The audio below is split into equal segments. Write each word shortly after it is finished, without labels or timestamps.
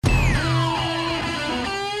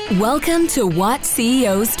Welcome to What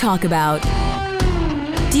CEOs Talk About.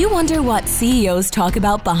 Do you wonder what CEOs talk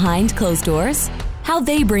about behind closed doors? How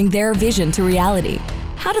they bring their vision to reality?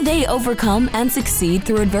 How do they overcome and succeed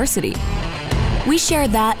through adversity? We share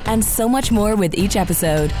that and so much more with each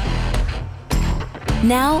episode.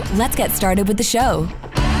 Now, let's get started with the show.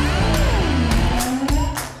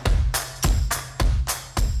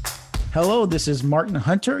 Hello, this is Martin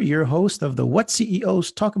Hunter, your host of the What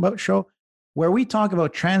CEOs Talk About show, where we talk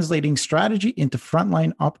about translating strategy into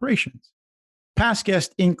frontline operations. Past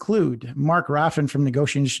guests include Mark Raffin from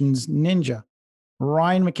Negotiations Ninja,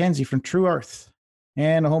 Ryan McKenzie from True Earth,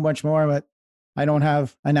 and a whole bunch more, but I don't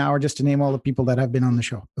have an hour just to name all the people that have been on the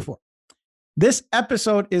show before. This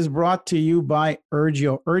episode is brought to you by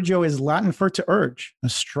Urgio. Urgio is Latin for to urge, a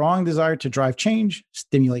strong desire to drive change,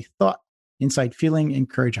 stimulate thought, incite feeling,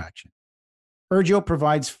 encourage action. Urgio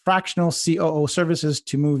provides fractional COO services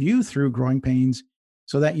to move you through growing pains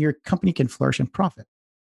so that your company can flourish and profit.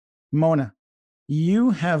 Mona,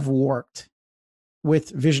 you have worked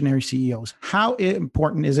with visionary CEOs. How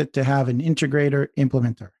important is it to have an integrator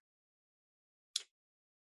implementer?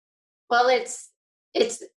 Well, it's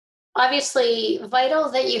obviously vital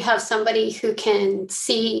that you have somebody who can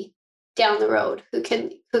see down the road, who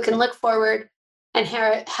can look forward and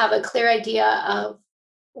have a clear idea of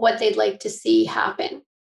what they'd like to see happen.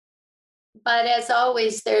 But as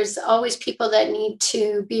always, there's always people that need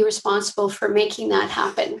to be responsible for making that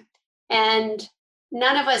happen. And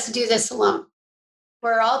none of us do this alone.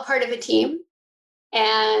 We're all part of a team.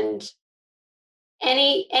 And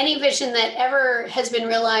any vision that ever has been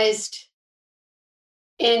realized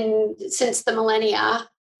since the millennia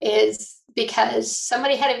is because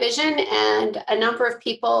somebody had a vision and a number of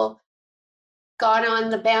people got on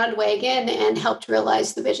the bandwagon and helped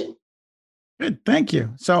realize the vision. Good, thank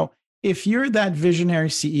you. So if you're that visionary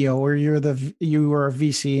CEO or you were a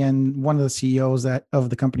VC and one of the CEOs of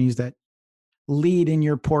the companies that lead in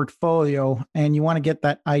your portfolio and you want to get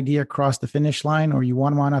that idea across the finish line or you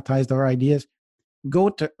want to monetize their ideas, go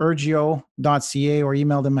to urgio.ca or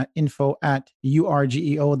email them at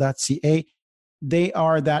info@urgeo.ca. They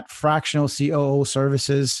are that fractional COO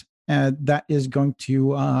services that is going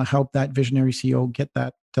to help that visionary CEO get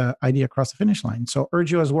that idea across the finish line. So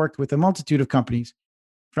Urgio has worked with a multitude of companies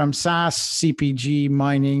from SaaS, CPG,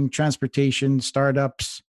 mining, transportation,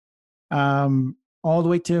 startups, all the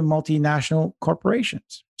way to multinational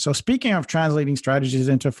corporations. So speaking of translating strategies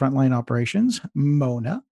into frontline operations,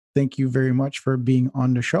 Mona, thank you very much for being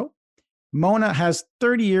on the show. Mona has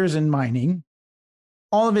 30 years in mining.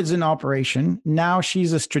 All of it's in operation. Now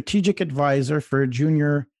she's a strategic advisor for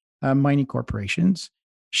junior mining corporations.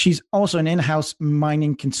 She's also an in-house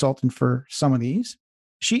mining consultant for some of these.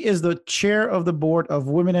 She is the chair of the board of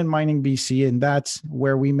Women in Mining BC, and that's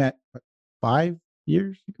where we met 5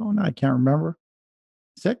 years ago now. I can't remember.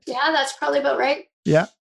 6? Yeah, that's probably about right. Yeah.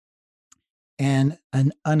 And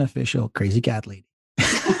an unofficial crazy cat lady.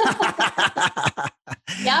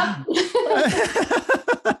 Yep.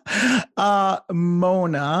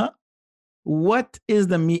 Mona, what is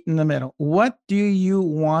the meat in the middle? What do you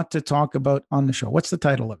want to talk about on the show? What's the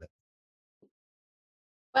title of it?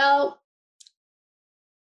 Well,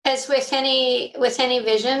 as with any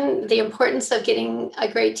vision, the importance of getting a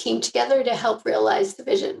great team together to help realize the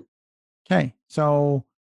vision. Okay. So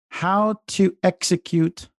how to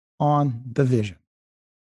execute on the vision.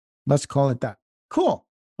 Let's call it that. Cool.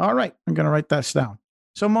 All right. I'm going to write that down.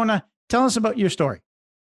 So Mona, tell us about your story.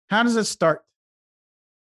 How does it start?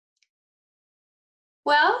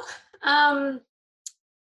 Well, I've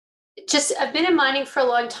been in mining for a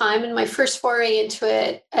long time, and my first foray into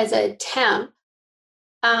it as a temp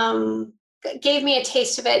gave me a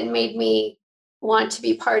taste of it and made me want to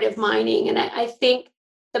be part of mining. And I think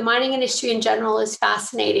the mining industry in general is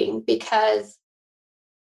fascinating because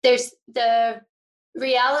there's the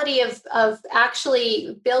reality of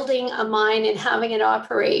actually building a mine and having it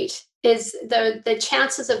operate is the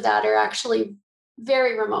chances of that are actually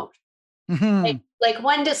very remote. Mm-hmm. Like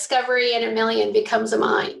one discovery in a million becomes a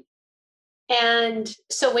mine. And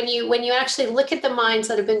so when you actually look at the mines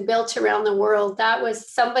that have been built around the world, that was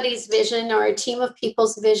somebody's vision or a team of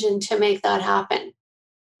people's vision to make that happen.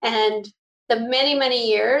 And the many, many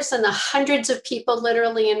years and the hundreds of people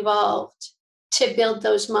literally involved to build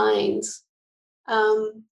those mines,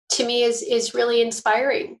 to me is really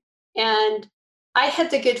inspiring. And I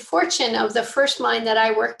had the good fortune of the first mine that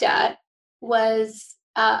I worked at was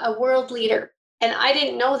a world leader. And I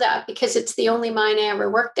didn't know that because it's the only mine I ever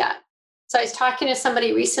worked at. So I was talking to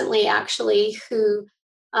somebody recently, actually, who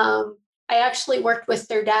I actually worked with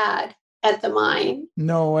their dad at the mine.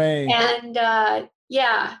 No way. And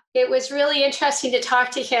yeah, it was really interesting to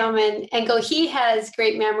talk to him and go, he has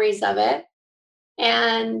great memories of it.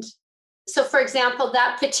 And so, for example,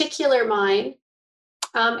 that particular mine,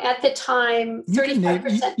 at the time,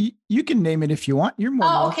 35%. You can name it if you want. You're more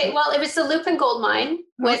than welcome. Okay. Well, it was the Lupin Gold Mine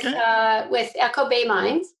with Echo Bay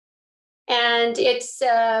Mines, and it's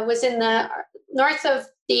was in the north of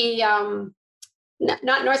the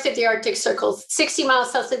not north of the Arctic Circle, 60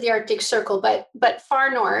 miles south of the Arctic Circle, but far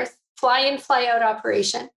north, fly in, fly out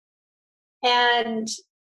operation, and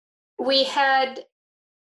we had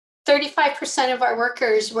 35% of our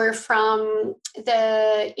workers were from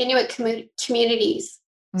the Inuit communities.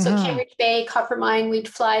 So Cambridge Bay, Coppermine, we'd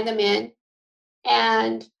fly them in.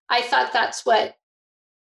 And I thought that's what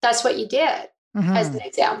you did as an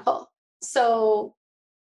example. So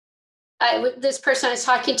this person I was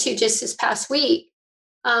talking to just this past week,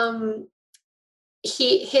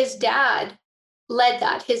 his dad led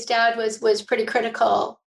that. His dad was pretty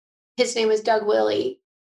critical. His name was Doug Willey,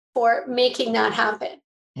 for making that happen.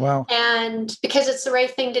 Wow. And because it's the right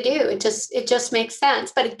thing to do, it just makes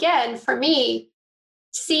sense. But again, for me,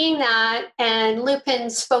 seeing that and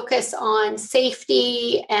Lupin's focus on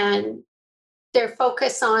safety and their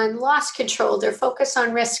focus on loss control, their focus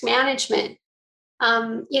on risk management,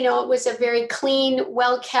 it was a very clean,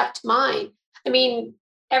 well-kept mine. I mean,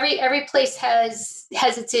 every place has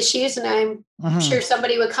its issues, and I'm sure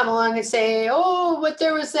somebody would come along and say, "Oh, but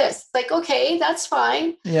there was this." Like, okay, that's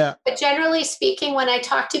fine. Yeah. But generally speaking, when I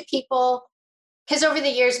talk to people, because over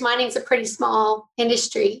the years, mining's a pretty small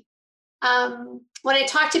industry. When I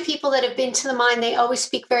talk to people that have been to the mine, they always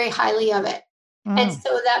speak very highly of it. And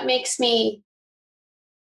so that makes me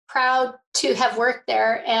proud to have worked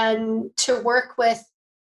there and to work with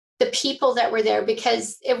the people that were there,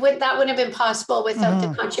 because that wouldn't have been possible without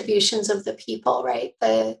the contributions of the people, right?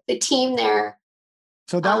 The team there.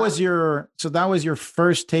 So that was your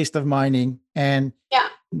first taste of mining, and yeah,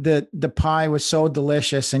 the pie was so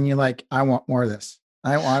delicious, and you're like, I want more of this.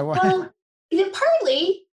 I want. Well,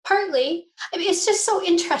 partly. I mean, it's just so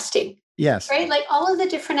interesting. Yes. Right. Like all of the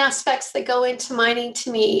different aspects that go into mining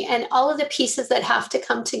to me, and all of the pieces that have to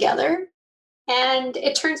come together. And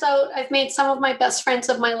it turns out I've made some of my best friends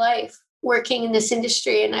of my life working in this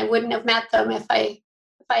industry, and I wouldn't have met them if I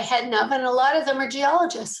hadn't have. And a lot of them are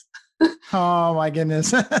geologists. Oh my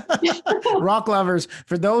goodness. Rock lovers.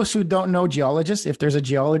 For those who don't know geologists, if there's a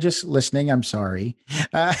geologist listening, I'm sorry.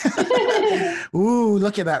 Ooh,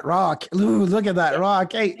 look at that rock. Ooh, look at that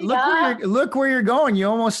rock. Hey, look where you're going. You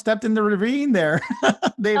almost stepped in the ravine there.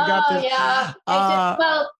 They've got this. Yeah.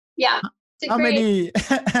 Well, yeah. How many?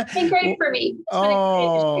 It's been great for me.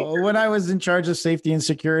 When I was in charge of safety and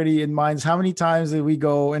security in mines, how many times did we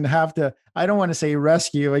go and have to, I don't want to say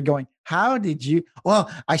rescue, like going, how did you, well,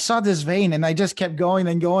 I saw this vein and I just kept going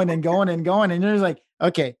and going and going and going. And it was like,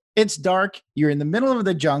 okay, it's dark. You're in the middle of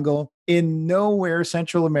the jungle in nowhere,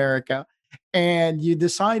 Central America. And you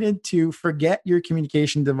decided to forget your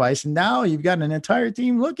communication device. And now you've got an entire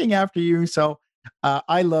team looking after you. So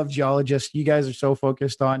I love geologists. You guys are so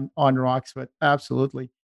focused on rocks, but absolutely.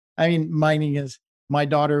 I mean, mining is, my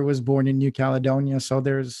daughter was born in New Caledonia. So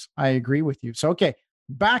I agree with you. So, okay,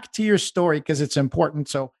 back to your story, because it's important.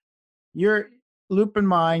 So you're Lupin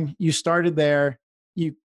Mine, you started there,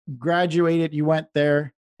 you graduated, you went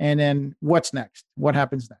there, and then what's next? What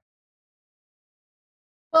happens next?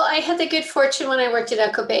 Well, I had the good fortune when I worked at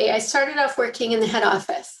Echo Bay. I started off working in the head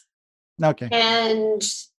office. Okay. And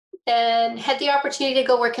then had the opportunity to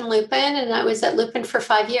go work in Lupin, and I was at Lupin for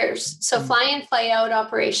 5 years. So fly in, fly out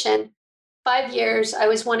operation, 5 years. I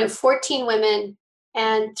was one of 14 women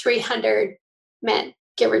and 300 men,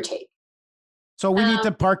 give or take. So we need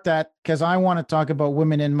to park that, because I want to talk about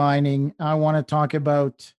women in mining. I want to talk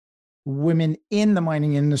about women in the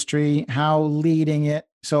mining industry, how leading it.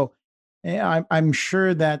 So I'm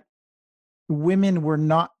sure that women were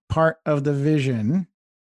not part of the vision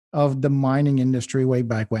of the mining industry way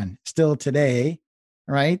back when, still today,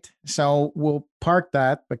 right? So we'll park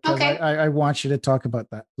that, because okay. I want you to talk about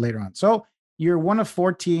that later on. So you're one of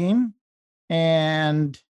 14,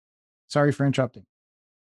 and sorry for interrupting.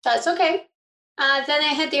 That's okay. Then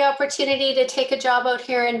I had the opportunity to take a job out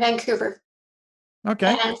here in Vancouver.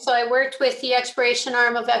 Okay. And so I worked with the exploration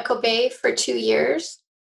arm of Echo Bay for 2 years.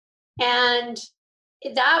 And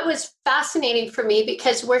that was fascinating for me,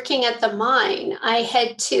 because working at the mine, I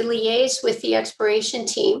had to liaise with the exploration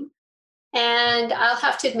team. And I'll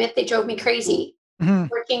have to admit, they drove me crazy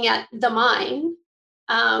working at the mine.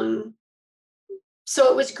 So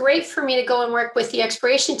it was great for me to go and work with the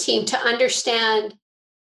exploration team to understand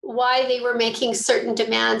why they were making certain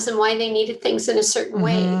demands and why they needed things in a certain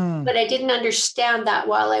way. But I didn't understand that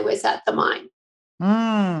while I was at the mine.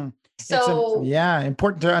 Mm. So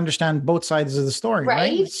important to understand both sides of the story,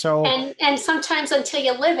 right? So and sometimes until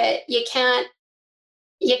you live it, you can't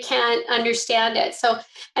understand it. So,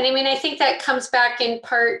 and I mean, I think that comes back in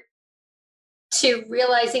part to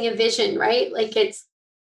realizing a vision, right? Like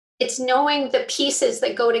it's knowing the pieces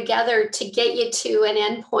that go together to get you to an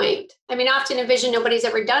end point. I mean, often a vision nobody's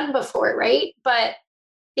ever done before, right? But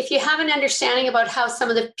if you have an understanding about how some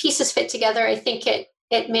of the pieces fit together, I think it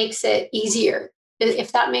makes it easier,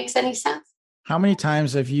 if that makes any sense. how many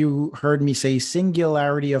times have you heard me say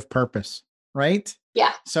singularity of purpose, right?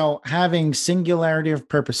 Yeah. So having singularity of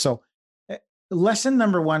purpose. So lesson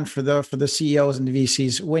number one for the CEOs and the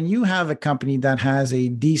VCs, when you have a company that has a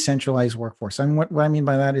decentralized workforce, and what I mean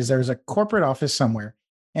by that is there's a corporate office somewhere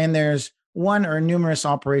and there's one or numerous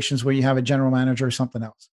operations where you have a general manager or something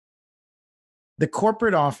else. The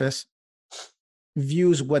corporate office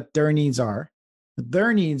views what their needs are,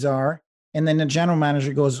 and then the general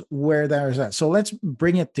manager goes where that is at. So let's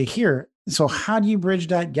bring it to here. So how do you bridge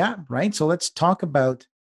that gap, right? So let's talk about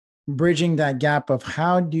bridging that gap of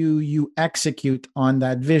how do you execute on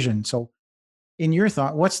that vision. So in your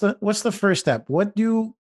thought, what's the first step? What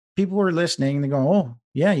do people who are listening, they go, oh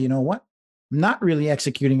yeah, you know what? I'm not really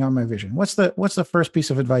executing on my vision. What's the first piece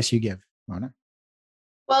of advice you give, Mona?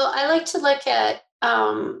 Well, I like to look at,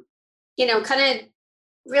 kind of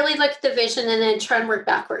really look at the vision and then try and work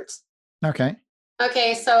backwards. Okay.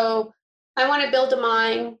 Okay. So I want to build a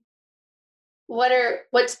mine.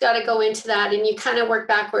 What's got to go into that? And you kind of work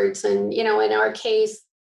backwards. And, in our case,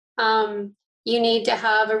 you need to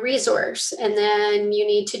have a resource, and then you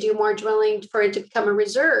need to do more drilling for it to become a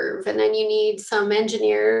reserve. And then you need some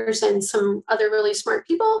engineers and some other really smart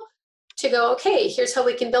people to go, okay, here's how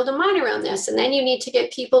we can build a mine around this. And then you need to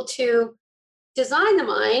get people to design the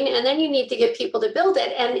mine, and then you need to get people to build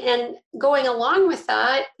it. And going along with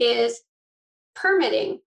that is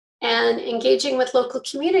permitting and engaging with local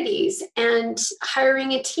communities and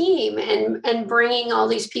hiring a team and bringing all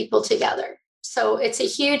these people together. So it's a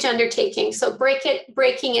huge undertaking. So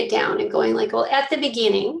breaking it down and going like, well, at the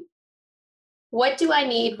beginning, what do I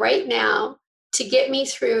need right now to get me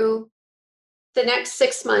through the next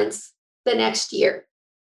 6 months, the next year?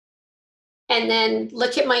 And then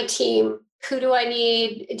look at my team. Who do I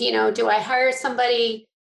need? Do I hire somebody?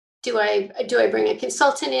 Do I bring a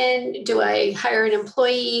consultant in? Do I hire an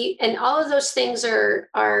employee? And all of those things are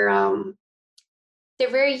they're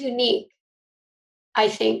very unique, I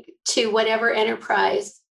think, to whatever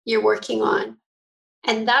enterprise you're working on.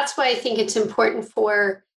 And that's why I think it's important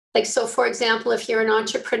for, for example, if you're an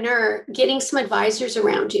entrepreneur, getting some advisors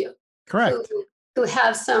around you. Correct. Who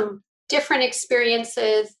have some different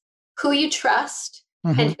experiences, who you trust,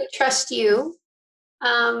 Mm-hmm. and who trust you.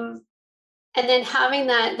 And then having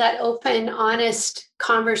that open, honest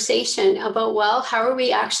conversation about, well, how are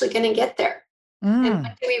we actually going to get there? And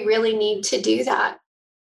what do we really need to do that?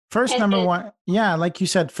 First, number one, yeah, like you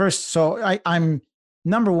said, first. So I'm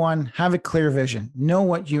number one, have a clear vision. Know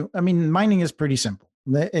what mining is pretty simple.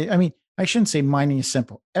 I shouldn't say mining is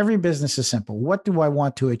simple. Every business is simple. What do I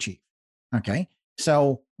want to achieve? Okay.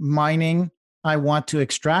 So mining, I want to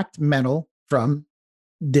extract metal from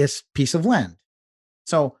this piece of land.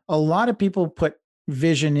 So a lot of people put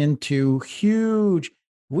vision into huge,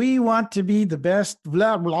 we want to be the best,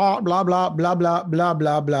 blah, blah, blah, blah, blah, blah, blah,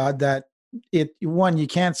 blah, blah, that you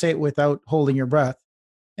can't say it without holding your breath.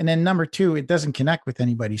 And then number two, it doesn't connect with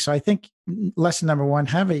anybody. So I think lesson number one,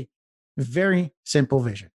 have a very simple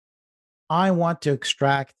vision. I want to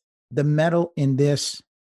extract the metal in this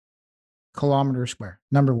kilometer square.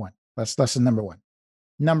 Number one. That's lesson number one.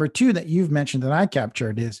 Number two that you've mentioned that I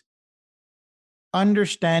captured is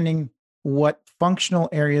understanding what functional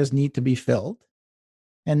areas need to be filled.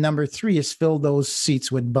 And number three is fill those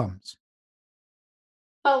seats with bums.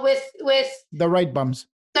 Oh, with the right bums.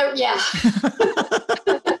 Yeah.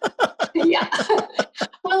 Yeah.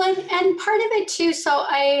 Well, and part of it too. So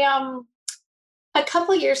I, a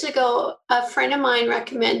couple of years ago, a friend of mine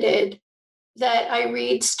recommended that I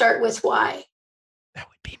read Start With Why. That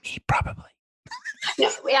would be me, probably. No,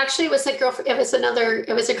 it was a girlfriend. It was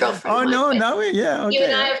a girlfriend. Oh, no. Yeah. Okay. You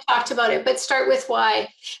and I have talked about it, but Start With Why.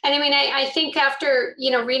 And I mean, I think after,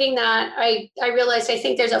 reading that, I realized I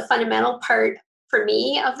think there's a fundamental part for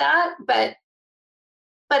me of that, but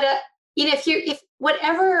if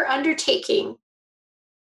whatever undertaking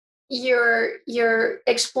you're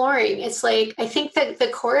exploring, it's like, I think that the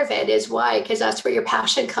core of it is why, because that's where your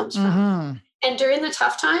passion comes from. Mm-hmm. And during the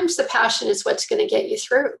tough times, the passion is what's going to get you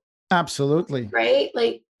through. Absolutely. Right?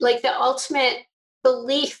 Like the ultimate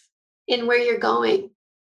belief in where you're going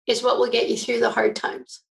is what will get you through the hard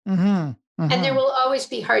times. Mm-hmm. And there will always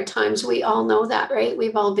be hard times. We all know that, right?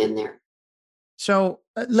 We've all been there. So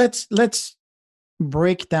let's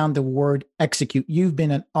break down the word execute. You've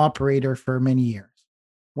been an operator for many years.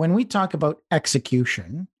 When we talk about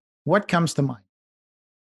execution, what comes to mind?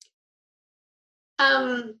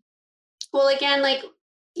 Well, again, like,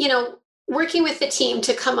 working with the team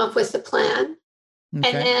to come up with the plan. Okay.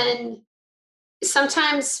 And then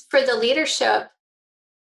sometimes for the leadership,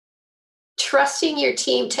 trusting your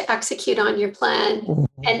team to execute on your plan.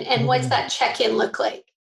 And what's that check-in look like?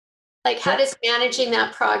 Like, how does managing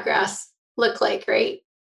that progress look like, right?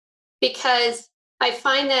 Because I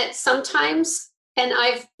find that sometimes, and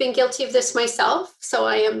I've been guilty of this myself, so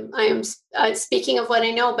I am speaking of what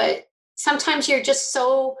I know, but sometimes you're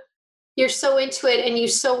so into it and you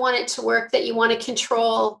so want it to work that you want to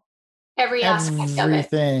control every aspect of it.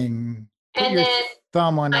 Everything. Put and your then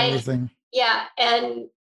thumb on everything. Yeah. And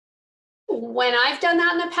when I've done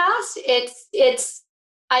that in the past,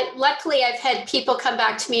 luckily I've had people come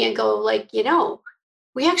back to me and go like,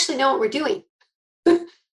 we actually know what we're doing.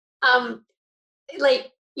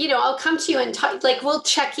 I'll come to you and talk, like, we'll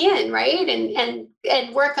check in, right? And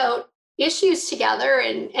work out issues together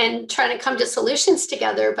and trying to come to solutions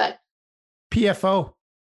together. But PFO.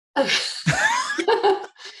 But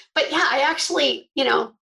yeah, I actually,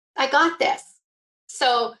 I got this.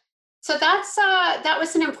 So that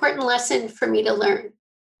was an important lesson for me to learn.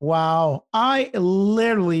 Wow. I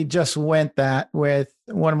literally just went that with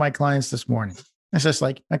one of my clients this morning. It's just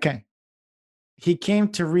like, okay. He came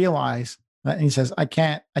to realize that, and he says, I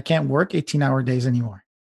can't work 18-hour days anymore.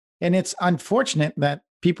 And it's unfortunate that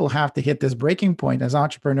people have to hit this breaking point as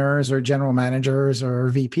entrepreneurs or general managers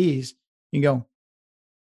or VPs. You go,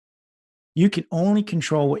 you can only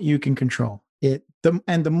control what you can control.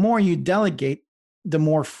 And the more you delegate, the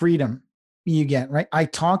more freedom you get, right? I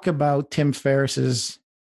talk about Tim Ferriss's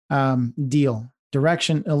deal: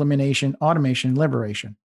 direction, elimination, automation,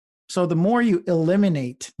 liberation. So the more you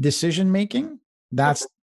eliminate decision making, that's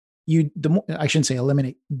the more, I shouldn't say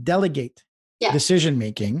eliminate, delegate decision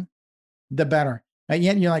making, the better. And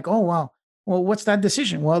yet you're like, oh, wow. Well, what's that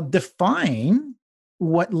decision? Well, define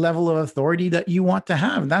what level of authority that you want to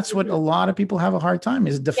have. That's what a lot of people have a hard time,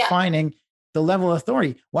 is defining the level of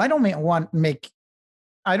authority. Well, I don't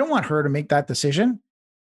want her to make that decision.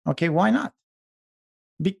 Okay, why not?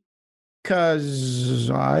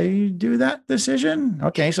 Because I do that decision.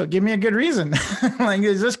 Okay, so give me a good reason. Like,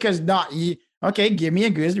 is this because not you? Okay, give me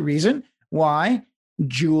a good reason why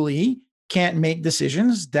Julie can't make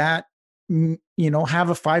decisions that, have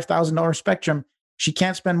a $5,000 spectrum. She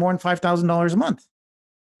can't spend more than $5,000 a month.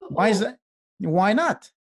 Why is that? Why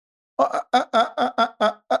not? I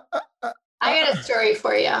got a story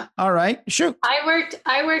for you. All right, shoot.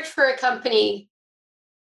 I worked for a company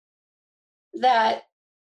that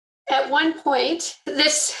at one point,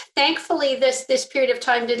 thankfully this period of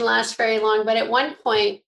time didn't last very long, but at one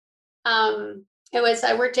point, I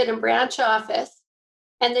worked in a branch office,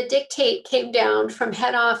 and the dictate came down from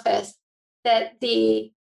head office that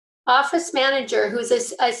the office manager, who's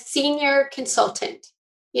a senior consultant,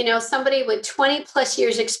 somebody with 20 plus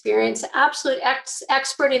years experience, absolute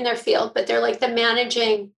expert in their field, but they're like the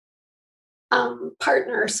managing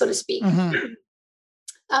partner, so to speak,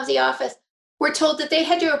 of the office, were told that they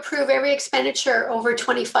had to approve every expenditure over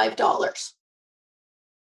 $25.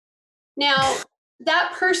 Now,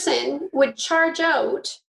 that person would charge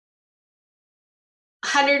out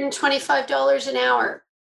 $125 an hour.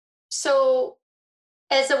 So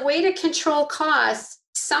as a way to control costs,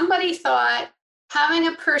 somebody thought having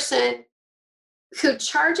a person who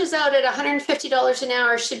charges out at $150 an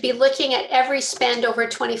hour should be looking at every spend over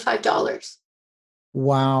 $25.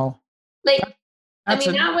 Wow.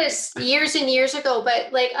 That was years and years ago,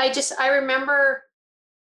 but I remember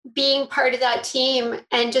being part of that team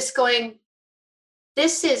and just going,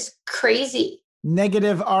 this is crazy.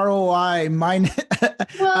 Negative ROI,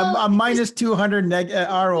 a minus 200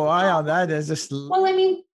 ROI on that is just.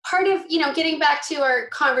 Well, part of, getting back to our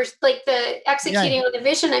the executing on the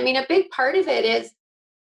vision, a big part of it is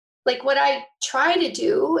what I try to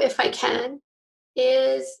do, if I can,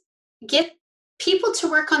 is get people to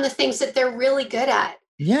work on the things that they're really good at.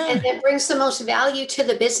 Yeah. And that brings the most value to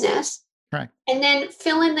the business. Right. And then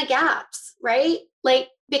fill in the gaps, right?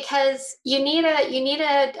 Because you need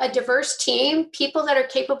a diverse team, people that are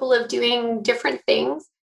capable of doing different things,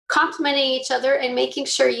 complementing each other and making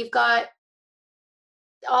sure you've got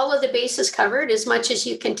all of the bases covered as much as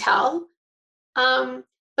you can tell.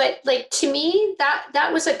 But to me,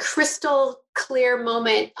 that was a crystal clear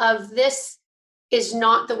moment of this is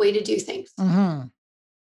not the way to do things. Mm-hmm.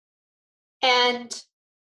 And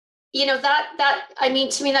I mean,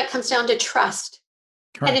 to me, that comes down to trust.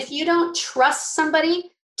 Correct. And if you don't trust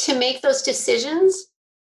somebody to make those decisions,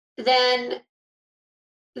 then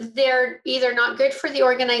they're either not good for the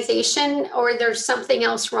organization or there's something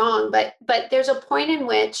else wrong. But there's a point in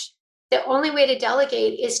which the only way to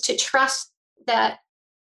delegate is to trust that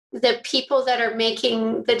the people that are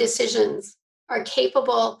making the decisions are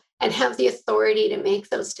capable and have the authority to make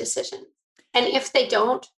those decisions. And if they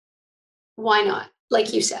don't, why not?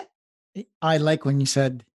 Like you said. I like when you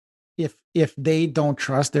said, if they don't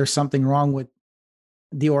trust, there's something wrong with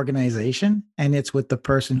the organization, and it's with the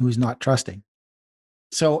person who's not trusting.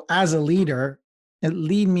 So as a leader,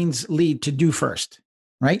 lead means lead, to do first,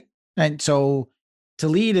 right? And so to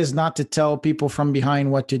lead is not to tell people from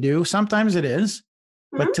behind what to do. Sometimes it is,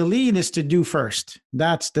 but to lead is to do first.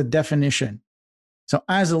 That's the definition. So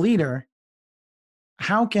as a leader,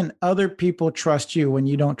 how can other people trust you when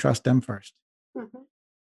you don't trust them first? Mm-hmm.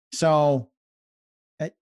 So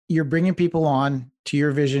you're bringing people on to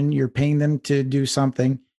your vision. You're paying them to do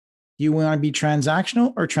something. You want to be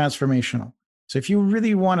transactional or transformational? So if you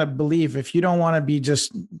really want to believe, if you don't want to be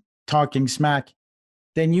just talking smack,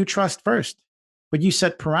 then you trust first. But you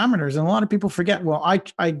set parameters, and a lot of people forget, well,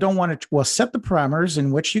 I don't want to, well, set the parameters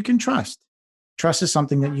in which you can trust. Trust is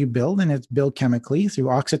something that you build, and it's built chemically through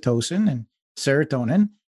oxytocin and serotonin.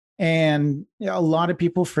 And a lot of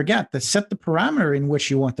people forget to set the parameter in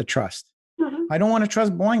which you want to trust. Mm-hmm. I don't want to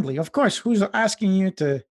trust blindly. Of course, who's asking you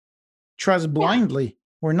to trust blindly? Yeah.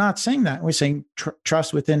 We're not saying that. We're saying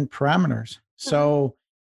trust within parameters. So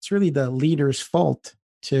it's really the leader's fault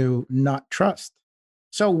to not trust.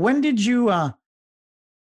 So when did you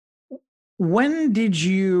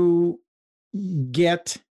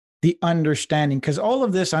get the understanding? Because all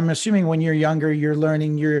of this, I'm assuming when you're younger, you're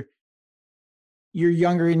learning, you're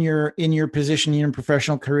younger in your position, in your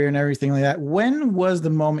professional career and everything like that. When was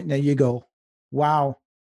the moment that you go, wow,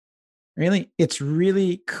 really? It's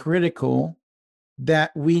really critical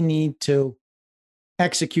that we need to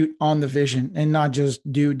execute on the vision and not just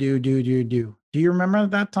do. Do you remember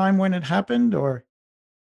that time when it happened, or?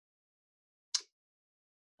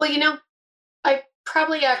 Well, I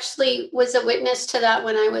probably actually was a witness to that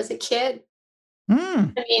when I was a kid.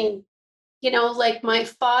 I mean, like my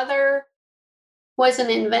father was an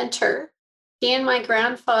inventor. He and my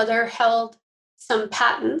grandfather held some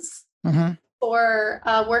patents for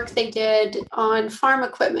work they did on farm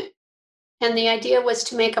equipment. And the idea was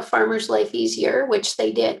to make a farmer's life easier, which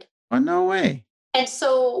they did. Oh, no way. And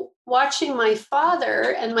so watching my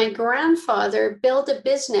father and my grandfather build a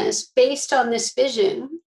business based on this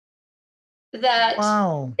vision that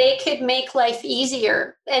they could make life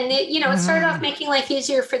easier. And, it started off making life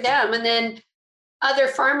easier for them. And then other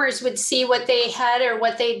farmers would see what they had or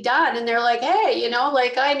what they'd done. And they're like, hey,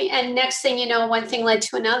 and next thing you know, one thing led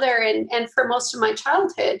to another. And for most of my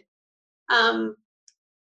childhood,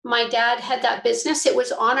 my dad had that business. It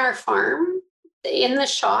was on our farm in the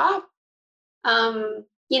shop.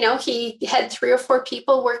 He had 3 or 4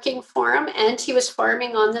 people working for him, and he was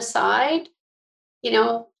farming on the side.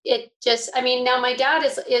 Now my dad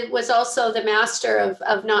was also the master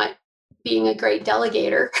of not being a great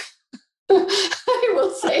delegator. I will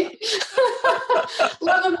say,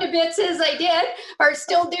 love him to bits as I did, or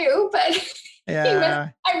still do, but yeah.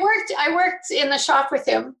 I worked in the shop with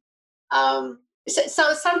him.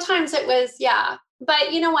 So sometimes it was, yeah,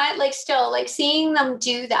 but you know what, still seeing them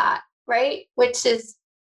do that, right? Which is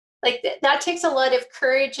that takes a lot of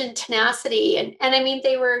courage and tenacity. And I mean,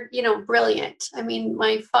 they were, brilliant. I mean,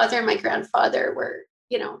 my father and my grandfather were,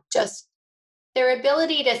 just their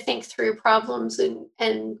ability to think through problems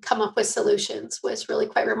and come up with solutions was really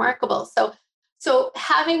quite remarkable. So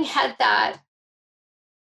having had that,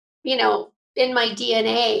 in my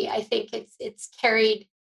DNA, I think it's carried.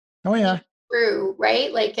 Oh yeah. Through,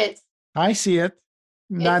 right? I see it.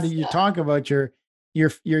 Now that you talk about your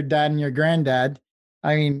dad and your granddad,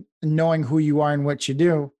 I mean, knowing who you are and what you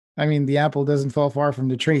do, I mean, the apple doesn't fall far from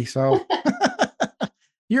the tree. So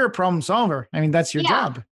you're a problem solver. I mean, that's your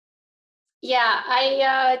job. Yeah,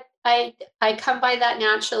 I come by that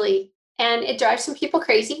naturally, and it drives some people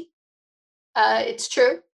crazy. It's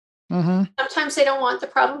true. Mm-hmm. Sometimes they don't want the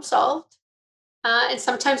problem solved, and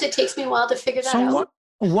sometimes it takes me a while to figure that out.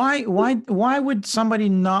 Why would somebody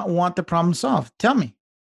not want the problem solved? Tell me.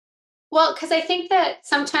 Well, because I think that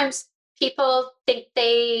sometimes people think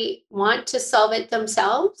they want to solve it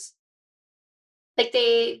themselves.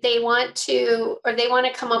 They want to, or they want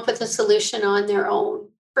to come up with a solution on their own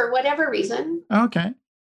for whatever reason. Okay.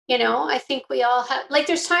 I think we all have,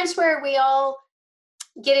 there's times where we all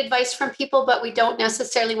get advice from people, but we don't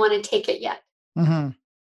necessarily want to take it yet. Mm-hmm.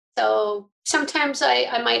 So sometimes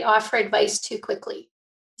I might offer advice too quickly.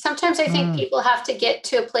 Sometimes I think people have to get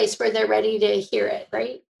to a place where they're ready to hear it,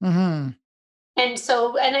 right? Mm-hmm.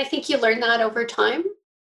 And I think you learn that over time.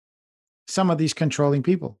 Some of these controlling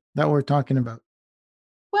people that we're talking about.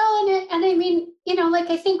 Well, and I mean, like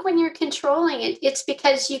I think when you're controlling it, it's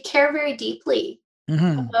because you care very deeply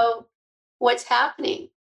Mm-hmm. about what's happening.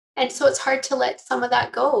 And so it's hard to let some of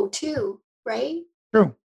that go too, right?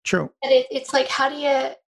 True. True. And it's like, how do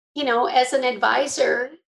as an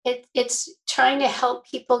advisor, it's trying to help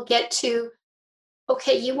people get to,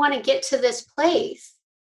 okay, you want to get to this place.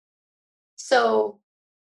 So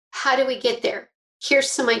how do we get there? Here's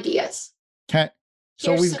some ideas. Okay.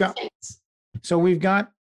 So Here's we've some got things. so we've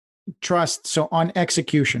got trust. So on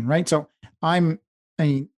execution, right? So I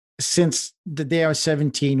mean, since the day I was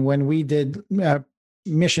 17, when we did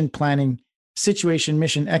mission planning, situation,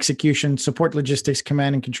 mission execution, support logistics,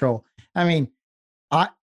 command and control. I mean, I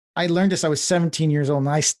I learned this. I was 17 years old, and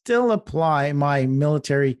I still apply my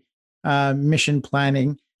military mission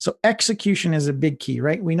planning. So execution is a big key,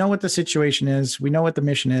 right? We know what the situation is. We know what the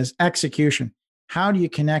mission is. Execution. How do you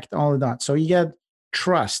connect all the dots? So you get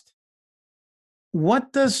trust.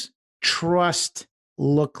 What does trust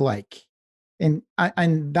look like? And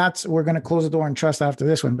that's we're going to close the door on trust after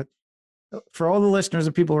this one. But for all the listeners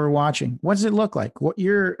and people who are watching, what does it look like? What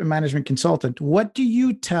you're a management consultant. What do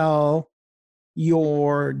you tell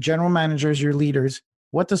your general managers, your leaders?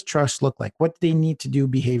 What does trust look like? What do they need to do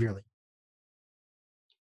behaviorally?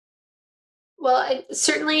 Well,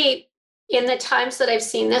 certainly in the times that I've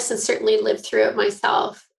seen this and certainly lived through it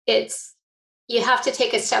myself, it's you have to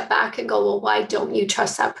take a step back and go, well, why don't you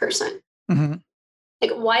trust that person? Mm-hmm.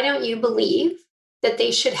 Like, why don't you believe that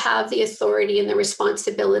they should have the authority and the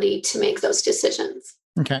responsibility to make those decisions?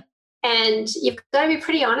 Okay. And you've got to be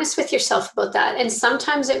pretty honest with yourself about that. And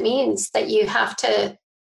sometimes it means that you have to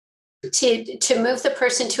move the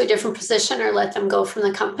person to a different position or let them go from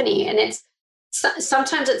the company. And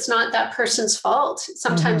sometimes it's not that person's fault.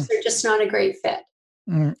 Sometimes they're just not a great fit.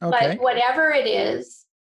 Okay. But whatever it is,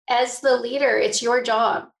 as the leader, it's your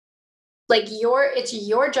job. Like it's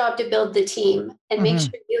your job to build the team and make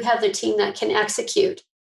sure you have the team that can execute.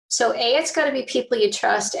 So A, it's got to be people you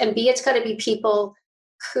trust, and B, it's got to be people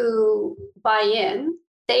who buy in.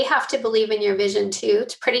 They have to believe in your vision too.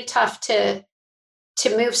 It's pretty tough to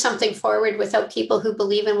move something forward without people who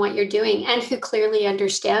believe in what you're doing and who clearly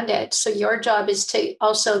understand it. So your job is to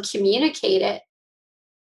also communicate it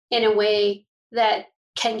in a way that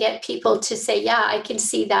can get people to say, yeah, I can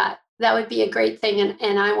see that. That would be a great thing.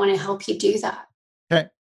 And I want to help you do that. Okay.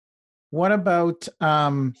 What about,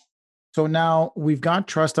 so now we've got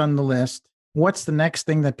trust on the list. What's the next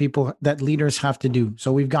thing that leaders have to do?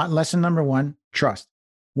 So we've got lesson number 1, trust.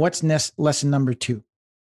 What's lesson number 2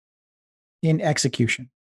 in execution?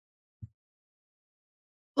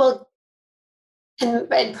 Well,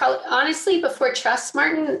 and probably, honestly, before trust,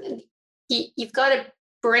 Martin, you've got to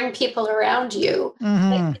bring people around you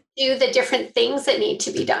that do the different things that need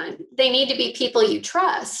to be done. They need to be people you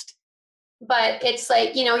trust, but it's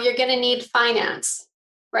like, you're going to need finance,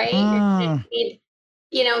 right? You're going to need,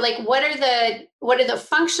 like what are the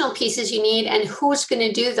functional pieces you need and who's going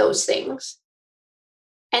to do those things?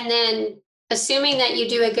 And then assuming that you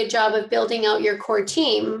do a good job of building out your core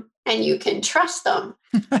team and you can trust them,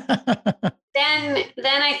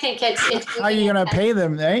 then I think it's how are you going to pay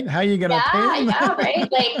them, right? How are you going to pay them? Yeah,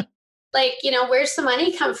 right. Like, where's the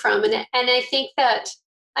money come from? And I think that,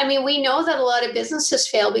 I mean, we know that a lot of businesses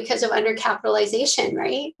fail because of undercapitalization,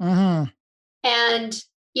 right? And,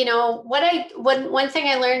 one thing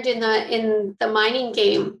I learned in the mining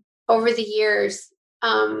game over the years,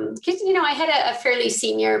 because, I had a fairly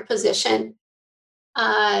senior position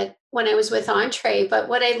when I was with Entree. But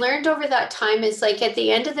what I learned over that time is, like, at the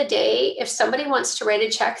end of the day, if somebody wants to write a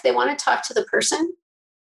check, they want to talk to the person.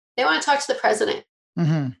 They want to talk to the president.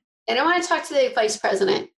 They don't want to talk to the vice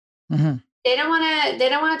president. They don't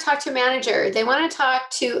want to talk to a manager. They want to talk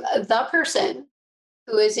to the person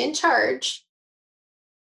who is in charge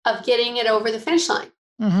of getting it over the finish line.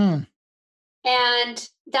 And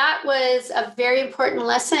that was a very important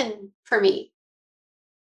lesson for me.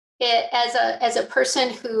 As a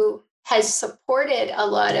person who has supported a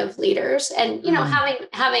lot of leaders, and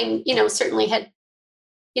having certainly had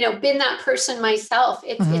been that person myself,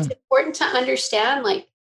 it's important to understand, like,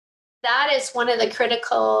 that is one of the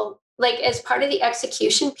critical, like, as part of the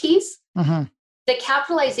execution piece, the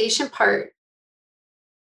capitalization part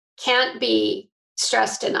can't be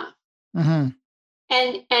stressed enough. And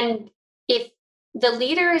if the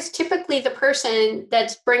leader is typically the person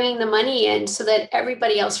that's bringing the money in so that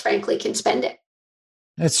everybody else, frankly, can spend it.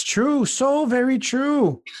 It's true. So very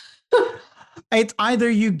true. It's either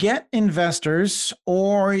you get investors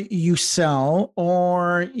or you sell,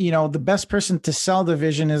 or, the best person to sell the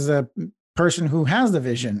vision is the person who has the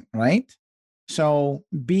vision, right? So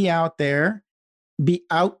be out there, be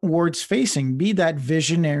outwards facing, be that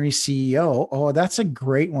visionary CEO. Oh, that's a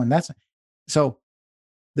great one. So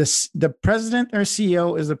the president or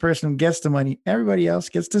CEO is the person who gets the money. Everybody else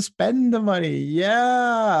gets to spend the money.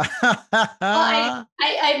 Yeah. Well,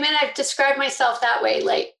 I mean, I've described myself that way.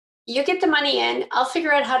 Like, you get the money in, I'll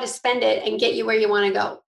figure out how to spend it and get you where you want to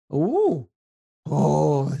go. Ooh.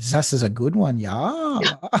 Oh, this is a good one. Yeah.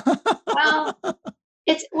 Well,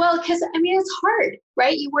 because I mean, it's hard,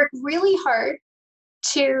 right? You work really hard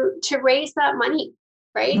to raise that money,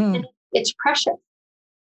 right? And it's precious,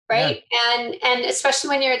 right? Yeah. And especially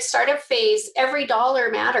when you're at startup phase, every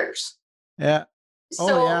dollar matters. Yeah.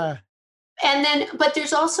 So, yeah. And then, but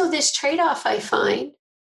there's also this trade-off I find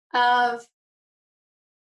of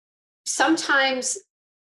sometimes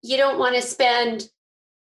you don't want to spend,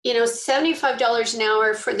 $75 an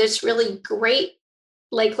hour for this really great,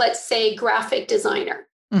 like, let's say, graphic designer,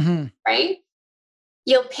 right?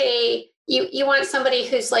 You'll pay, you want somebody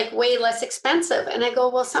who's like way less expensive. And I go,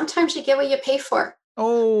 well, sometimes you get what you pay for.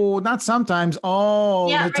 Oh, not sometimes, all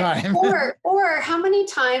the time. or how many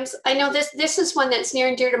times, I know this is one that's near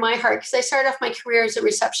and dear to my heart because I started off my career as a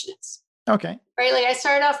receptionist. Okay. Right? Like, I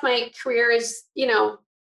started off my career as,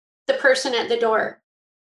 the person at the door.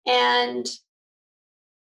 And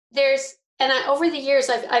over the years,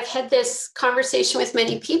 I've had this conversation with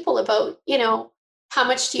many people about, how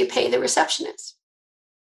much do you pay the receptionist?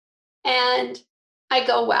 And I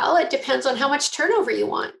go, well, it depends on how much turnover you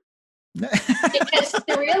want. Because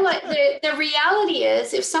the reality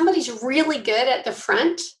is, if somebody's really good at the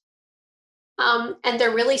front, and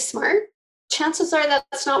they're really smart, chances are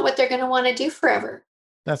that's not what they're going to want to do forever.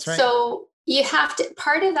 That's right. So you have to,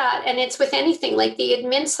 part of that, and it's with anything, like the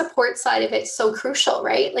admin support side of it's so crucial,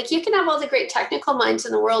 right? Like, you can have all the great technical minds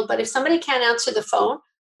in the world, but if somebody can't answer the phone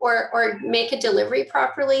or make a delivery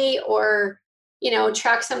properly, or,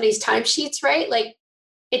 track somebody's timesheets, right? Like,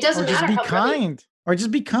 it doesn't matter. Or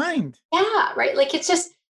just be kind. Yeah, right. Like, it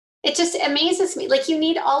just amazes me. Like, you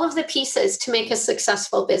need all of the pieces to make a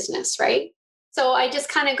successful business, right? So I just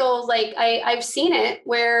kind of go, like, I've seen it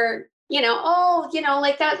where,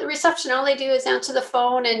 like that, the reception, all they do is answer the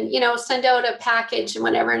phone and, send out a package and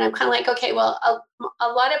whatever. And I'm kind of like, okay, well, a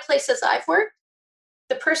lot of places I've worked,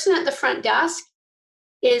 the person at the front desk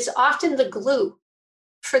is often the glue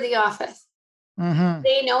for the office.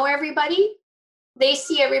 They know everybody. They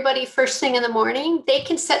see everybody first thing in the morning. They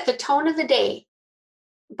can set the tone of the day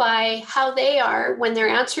by how they are when they're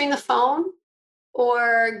answering the phone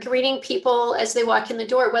or greeting people as they walk in the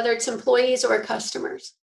door, whether it's employees or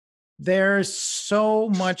customers. There's so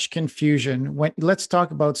much confusion. Let's talk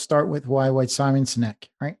about Start With Why Simon Sinek,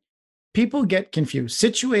 right? People get confused.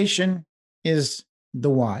 Situation is the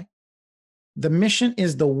why. The mission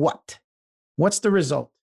is the what. What's the result?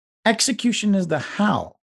 Execution is the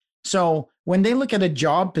how. So when they look at a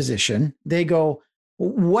job position, they go,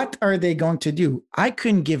 what are they going to do? I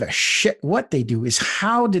couldn't give a shit what they do. Is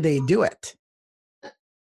how do they do it?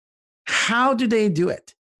 How do they do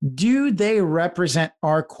it? Do they represent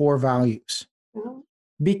our core values?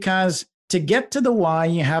 Because to get to the why,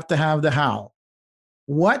 you have to have the how.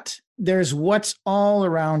 There's what's all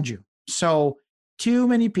around you. So too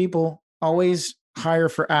many people always hire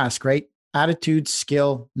for ask, right? Attitude,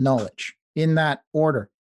 skill, knowledge, in that order.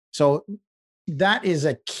 So that is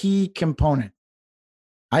a key component.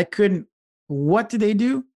 What do they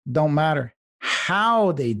do? Don't matter.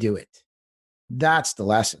 How they do it. That's the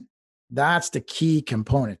lesson. That's the key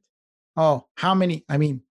component. Oh,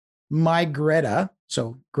 my Greta,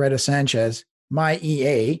 so Greta Sanchez, my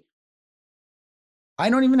EA, I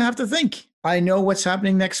don't even have to think. I know what's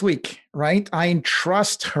happening next week, right? I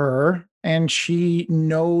trust her and she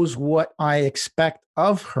knows what I expect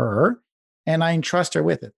of her and I entrust her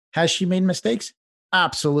with it. Has she made mistakes?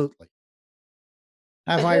 Absolutely.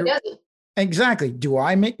 Exactly. Do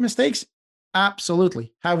I make mistakes?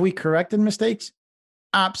 Absolutely. Have we corrected mistakes?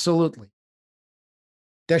 Absolutely.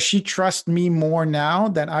 Does she trust me more now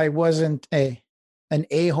that I wasn't an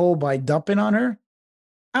a-hole by dumping on her?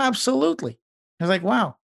 Absolutely. I was like,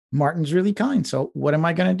 wow, Martin's really kind. So what am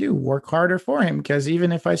I going to do? Work harder for him, because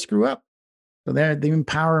even if I screw up, so there, the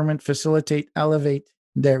empowerment, facilitate, elevate.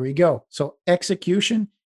 There we go. So execution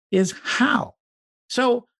is how.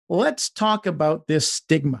 So let's talk about this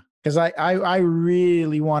stigma, because I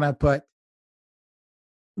really want to put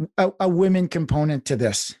a women component to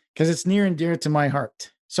this, because it's near and dear to my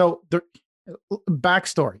heart. So the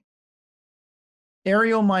backstory.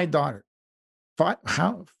 Ariel, my daughter,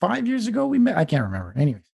 5 years ago we met. I can't remember.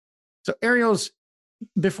 Anyways, so Ariel's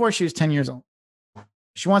before she was 10 years old.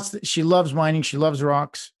 She loves mining. She loves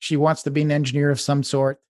rocks. She wants to be an engineer of some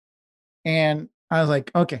sort. And I was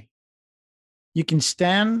like, okay, you can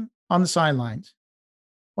stand on the sidelines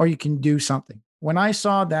or you can do something. When I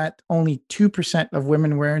saw that only 2% of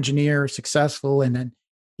women were engineers successful, and then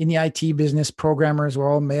in the IT business, programmers were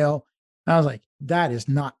all male, I was like, that is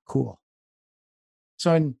not cool.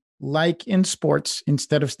 So like in sports,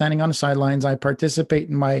 instead of standing on the sidelines, I participate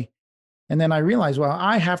and then I realized, well,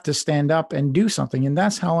 I have to stand up and do something. And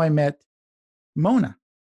that's how I met Mona.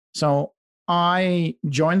 So I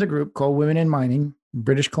joined a group called Women in Mining,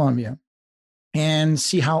 British Columbia, and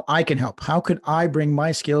see how I can help. How could I bring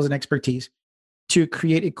my skills and expertise to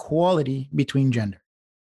create equality between gender?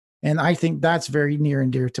 And I think that's very near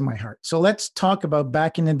and dear to my heart. So let's talk about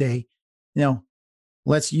back in the day,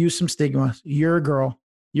 let's use some stigma. You're a girl.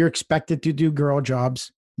 You're expected to do girl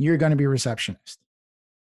jobs. You're going to be a receptionist.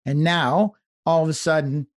 And now, all of a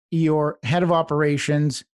sudden, you're head of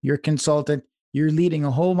operations, you're consultant, you're leading a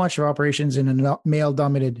whole bunch of operations in a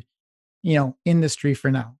male-dominated, industry for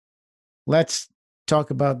now. Let's talk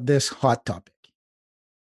about this hot topic.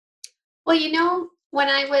 Well, when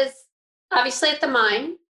I was obviously at the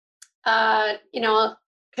mine,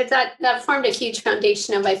 because that formed a huge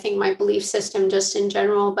foundation of, I think, my belief system just in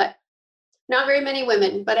general, but not very many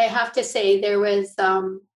women. But I have to say there was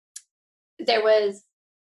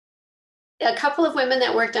a couple of women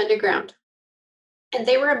that worked underground, and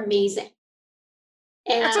they were amazing.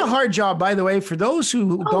 And that's a hard job, by the way, for those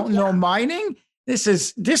who don't know mining.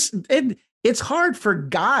 It's hard for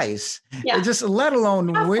guys, just let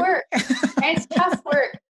alone tough women. Work. It's tough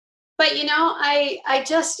work. But I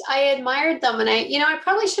admired them, and I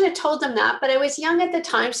probably should have told them that, but I was young at the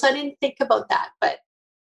time, so I didn't think about that. But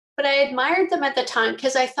I admired them at the time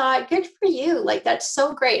because I thought, good for you. Like, that's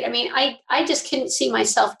so great. I mean, I just couldn't see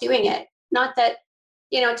myself doing it. Not that,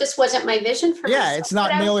 it just wasn't my vision for myself. Yeah, it's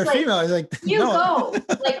not male or female. It's like, go.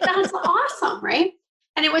 Like, that's awesome, right?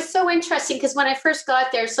 And it was so interesting because when I first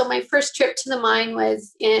got there, so my first trip to the mine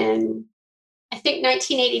was in, I think,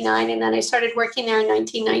 1989, and then I started working there in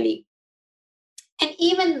 1990. And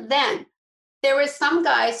even then, there were some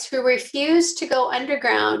guys who refused to go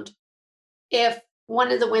underground if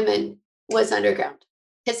one of the women was underground,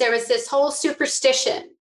 because there was this whole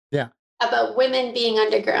superstition about women being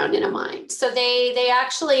underground in a mine. So they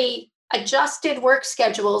actually adjusted work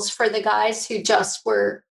schedules for the guys who just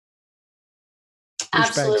were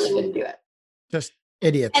absolutely wouldn't do it. Just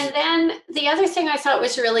idiots. And then the other thing I thought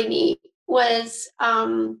was really neat was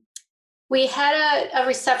we had a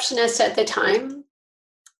receptionist at the time,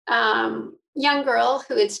 young girl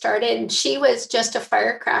who had started, and she was just a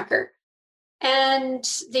firecracker. And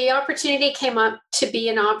the opportunity came up to be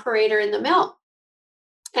an operator in the mill.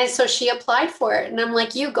 And so she applied for it. And I'm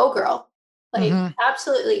like, you go, girl. Like,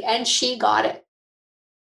 absolutely. And she got it.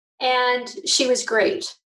 And she was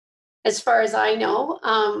great, as far as I know.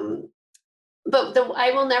 But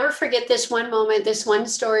I will never forget this one moment, this one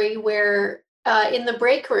story where in the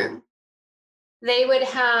break room, they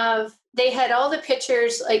had all the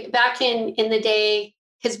pictures, like back in the day,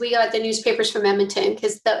 because we got the newspapers from Edmonton,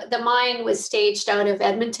 because the mine was staged out of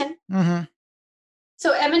Edmonton. Mm-hmm.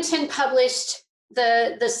 So Edmonton published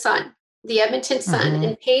the Sun, the Edmonton Sun,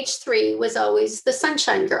 and page 3 was always the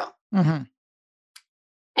Sunshine Girl. Mm-hmm.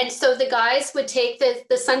 And so the guys would take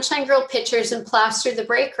the Sunshine Girl pictures and plaster the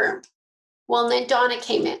break room. Well, and then Donna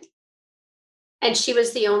came in, and she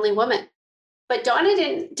was the only woman. But Donna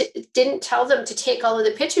didn't tell them to take all of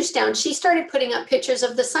the pictures down. She started putting up pictures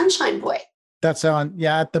of the Sunshine Boy. That's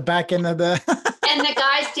at the back end of the... And the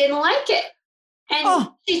guys didn't like it. And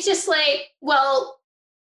she's just like, well...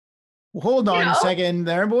 Hold on a second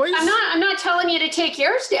there, boys. I'm not telling you to take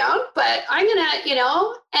yours down, but I'm going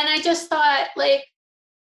to, and I just thought, like,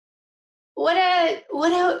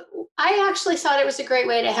 I actually thought it was a great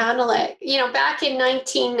way to handle it. Back in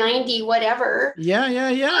 1990, whatever. Yeah.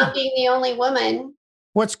 Being the only woman.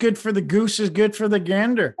 What's good for the goose is good for the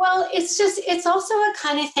gander. Well, it's also a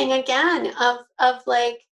kind of thing, again, of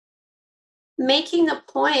like making the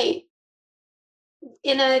point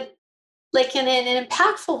in an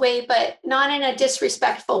impactful way, but not in a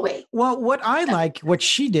disrespectful way. Well, what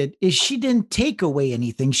she did is she didn't take away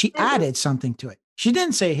anything. She added something to it. She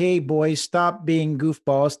didn't say, hey, boys, stop being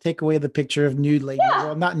goofballs. Take away the picture of nude lady. Yeah.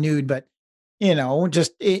 Well, not nude, but,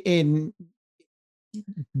 just in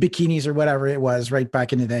bikinis or whatever it was right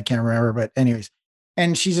back in the day. I can't remember. But anyways,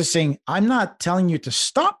 and she's just saying, I'm not telling you to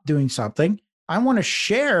stop doing something. I want to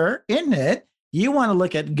share in it. You want to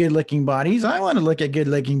look at good looking bodies. I want to look at good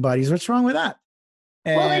looking bodies. What's wrong with that?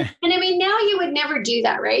 Well, Uh, and I mean, now you would never do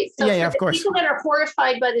that, right? So yeah, for yeah, of the course. people that are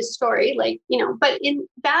horrified by the story, like, but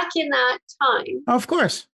back in that time, Of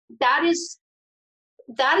course. that is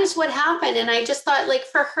what happened. And I just thought, like,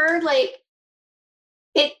 for her, like,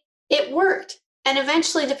 it it worked. And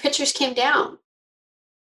eventually the pictures came down.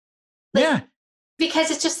 Like, Yeah. because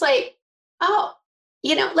it's just like, oh,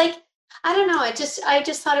 like, I don't know. I just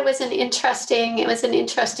thought it was an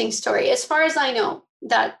interesting story. As far as I know,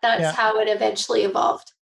 that's Yeah. how it eventually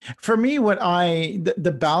evolved. For me,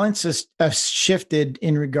 the balance has shifted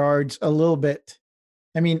in regards a little bit.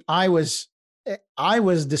 I mean, I was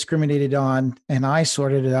discriminated on and I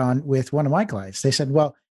sorted it on with one of my clients. They said,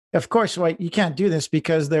 well, of course, right, you can't do this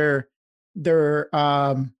because they're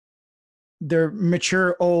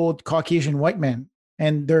mature old Caucasian white men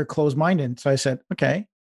and they're closed minded. So I said, okay,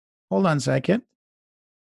 hold on a second.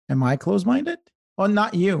 Am I closed minded? Oh,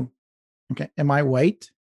 not you. Okay. Am I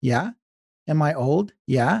white? Yeah. Am I old?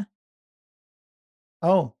 Yeah.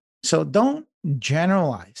 Oh, so don't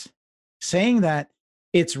generalize. Saying that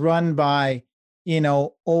it's run by,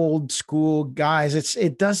 old school guys,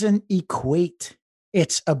 it doesn't equate.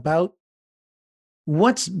 It's about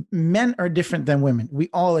what's men are different than women. We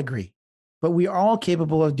all agree, but we are all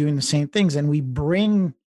capable of doing the same things and we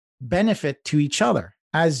bring benefit to each other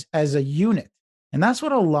as a unit. And that's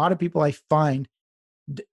what a lot of people I find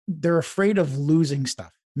they're afraid of losing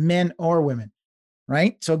stuff, men or women,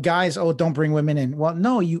 right? So guys, oh, don't bring women in. Well,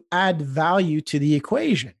 no, you add value to the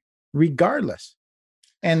equation regardless.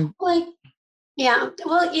 And Like, yeah.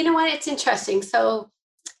 Well, you know what? It's interesting. So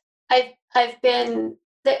I've been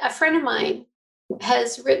a friend of mine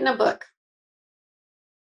has written a book,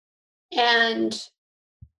 and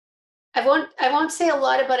I won't say a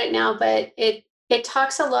lot about it now, but it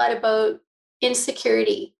talks a lot about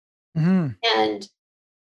insecurity mhm, and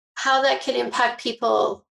how that can impact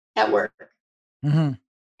people at work. mhm,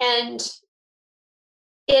 And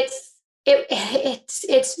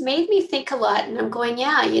it's made me think a lot, and I'm going,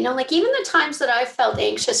 yeah, like, even the times that I felt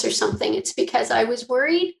anxious or something, it's because I was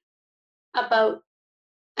worried about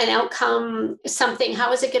an outcome, something,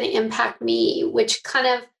 how is it going to impact me, which kind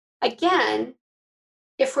of, again,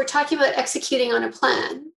 if we're talking about executing on a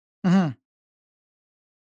plan, mhm,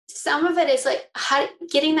 some of it is like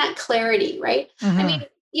getting that clarity, right? I mean,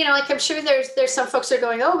 mhm. like, I'm sure there's some folks that are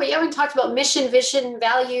going, oh, but you haven't talked about mission, vision,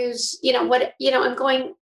 values, what, I'm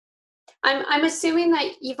going, I'm assuming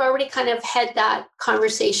that you've already kind of had that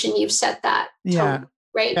conversation, you've set that Yeah, tone,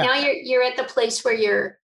 right? yeah. Now you're at the place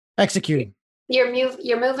where Executing. you're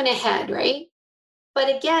moving ahead, right?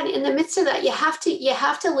 But again, in the midst of that, you have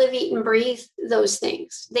to live, eat, and breathe those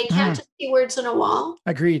things. They can't Mhm. just be words on a wall.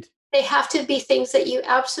 Agreed. They have to be things that you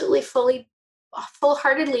absolutely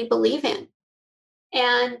full-heartedly believe in.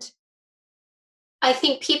 And I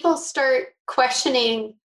think people start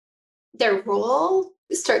questioning their role,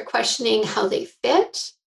 start questioning how they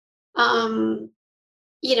fit. Um,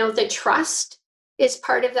 the trust is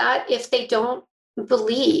part of that. If they don't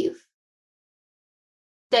believe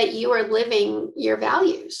that you are living your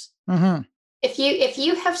values, Mhm. if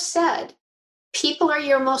you have said people are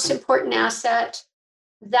your most important asset,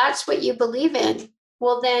 that's what you believe in,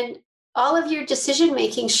 well, then all of your decision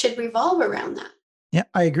making should revolve around that. Yeah,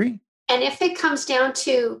 I agree. And if it comes down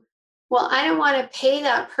to, well, I don't want to pay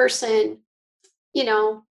that person, you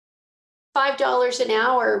know, $5 an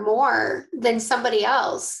hour more than somebody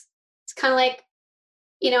else, it's kind of like,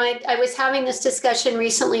 I was having this discussion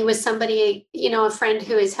recently with somebody, a friend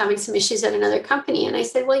who is having some issues at another company. And I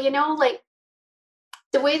said, well, like,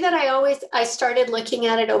 the way that I started looking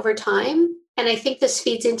at it over time, and I think this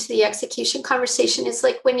feeds into the execution conversation, is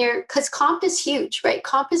like, because comp is huge, right?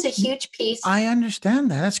 Comp is a Mm, huge piece, I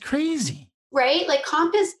understand that. That's crazy. right? Like,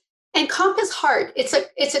 comp is hard. It's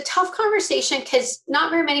a tough conversation because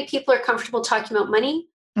not very many people are comfortable talking about money.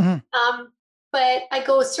 Mhm. Um, but I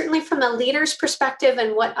go certainly from a leader's perspective,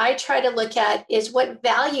 and what I try to look at is what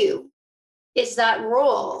value is that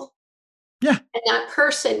role Yeah. and that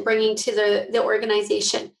person bringing to the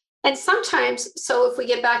organization. And sometimes, so if we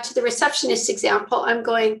get back to the receptionist example, I'm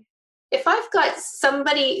going, if I've got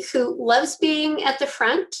somebody who loves being at the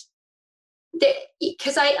front,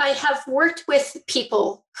 because I have worked with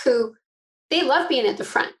people who they love being at the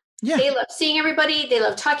front. Yeah. They love seeing everybody. They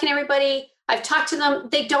love talking to everybody. I've talked to them.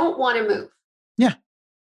 They don't want to move. Yeah.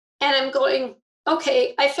 And I'm going,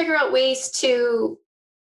 okay, I figure out ways to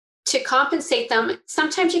compensate them.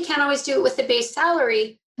 Sometimes you can't always do it with the base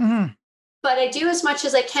salary, Mhm. but I do as much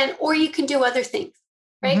as I can, or you can do other things,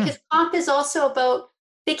 right? Mhm. Because comp is also about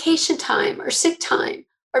vacation time or sick time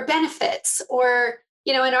or benefits, or,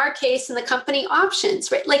 in our case, in the company, options,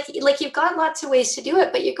 right? Like you've got lots of ways to do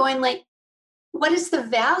it, but you're going, like, what is the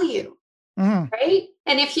value? Mhm. Right.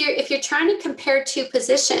 And if you're trying to compare two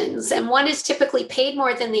positions and one is typically paid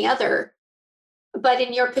more than the other, but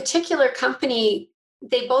in your particular company,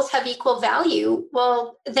 they both have equal value,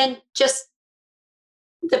 well, then just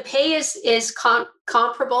the pay is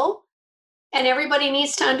comparable, and everybody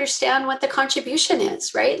needs to understand what the contribution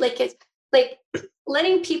is, right? Like it's like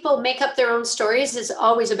letting people make up their own stories is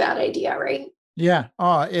always a bad idea, right? Yeah.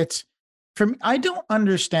 Oh, it's for me. I don't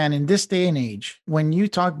understand in this day and age when you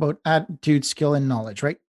talk about attitude, skill, and knowledge,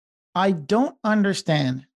 right? I don't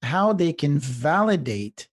understand how they can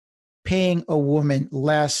validate paying a woman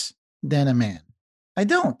less than a man. I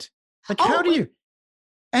don't. Like, how Oh, do you?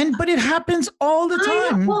 But it happens all the I know.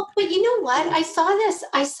 time. Well, but you know what? I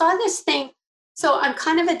saw this thing. So I'm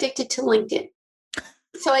kind of addicted to LinkedIn.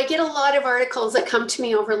 So I get a lot of articles that come to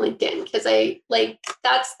me over LinkedIn because I like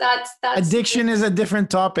that's Addiction is a different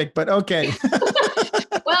topic, but okay.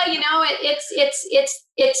 well,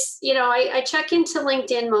 it's I check into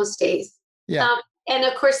LinkedIn most days. Yeah. And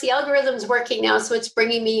of course the algorithm's working now, so it's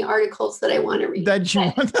bringing me articles that I want to read. That you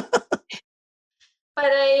want.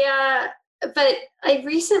 But I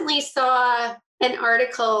recently saw an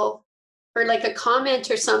article or like a comment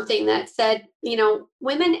or something that said,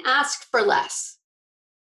 women ask for less,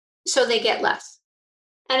 so they get less.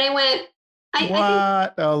 And I went,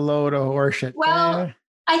 What a load of horseshit. well,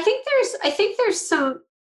 I think there's some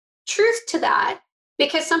truth to that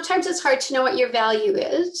because sometimes it's hard to know what your value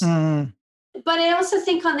is. Mm. But I also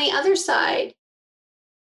think on the other side,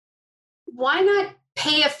 why not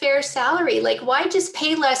pay a fair salary? Like, why just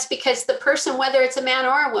pay less because the person, whether it's a man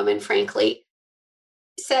or a woman, frankly,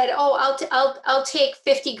 said, "Oh, I'll take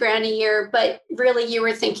 50 grand a year," but really you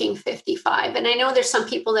were thinking 55. And I know there's some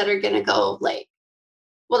people that are going to go like,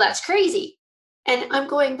 "Well, that's crazy." And I'm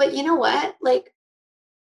going, but you know what? Like,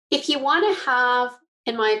 if you want to have,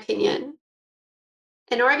 in my opinion,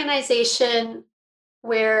 an organization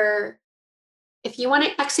where if you want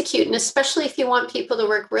to execute, and especially if you want people to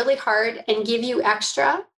work really hard and give you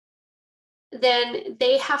extra, then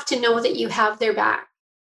they have to know that you have their back.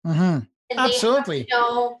 Mm-hmm. And Absolutely. they have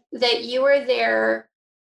to know that you are there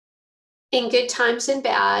in good times and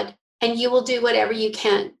bad, and you will do whatever you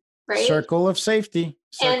can, right? Circle of safety.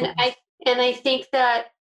 And I think that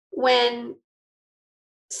when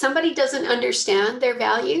somebody doesn't understand their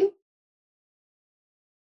value,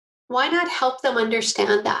 why not help them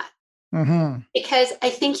understand that? Mm-hmm. Because I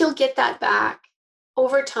think you'll get that back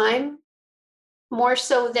over time more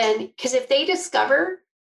so than because if they discover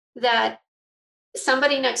that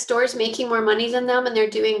somebody next door is making more money than them and they're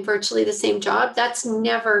doing virtually the same job, that's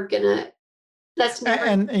never And that's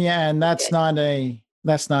good. not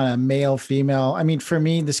a male female. I mean, for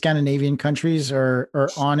me, the Scandinavian countries are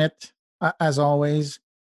on it as always.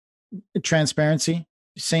 Transparency,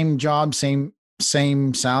 same job, same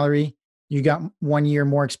salary. You got 1 year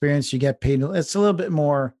more experience, you get paid. It's a little bit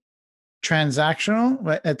more transactional,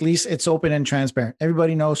 but at least it's open and transparent.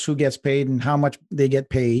 Everybody knows who gets paid and how much they get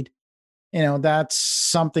paid. That's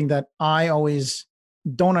something that I always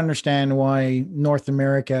don't understand why North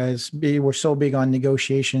America we're so big on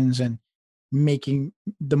negotiations and making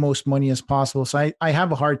the most money as possible. So I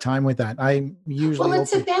have a hard time with that. I usually Well,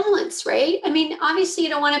 it's a balance, right? I mean, obviously you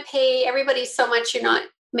don't want to pay everybody so much you're not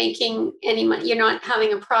making any money, you're not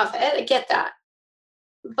having a profit. I get that.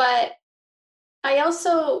 But I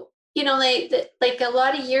also, like a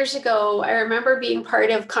lot of years ago, I remember being part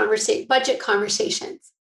of budget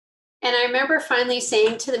conversations. And I remember finally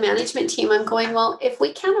saying to the management team, I'm going, well, if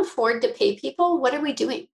we can't afford to pay people, what are we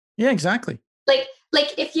doing? Yeah, exactly. Like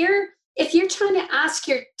if you're trying to ask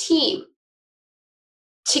your team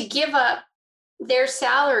to give up their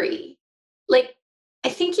salary, like I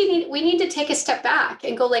think we need to take a step back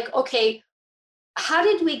and go like, okay, how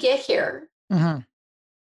did we get here? Mm-hmm.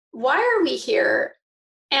 Why are we here?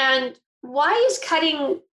 And why is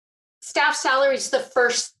cutting staff salaries the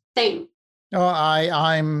first thing? Oh,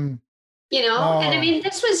 I'm And I mean,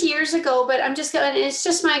 this was years ago, but I'm just going, it's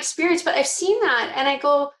just my experience, but I've seen that. And I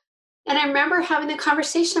go, and I remember having the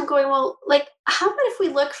conversation. I'm going, well, like, how about if we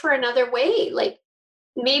look for another way? Like,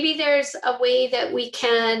 maybe there's a way that we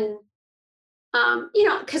can,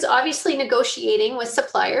 because obviously negotiating with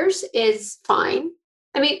suppliers is fine.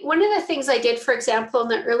 I mean, one of the things I did, for example, in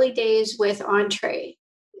the early days with Entree,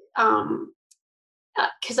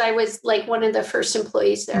 because I was like one of the first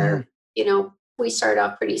employees there, we started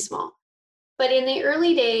off pretty small. But in the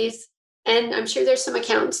early days, and I'm sure there's some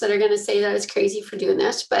accountants that are going to say that I was crazy for doing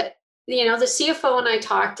this, but the CFO and I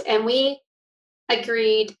talked and we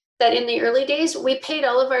agreed that in the early days, we paid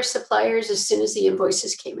all of our suppliers as soon as the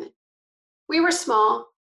invoices came in. We were small.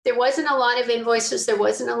 There wasn't a lot of invoices. There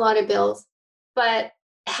wasn't a lot of bills. But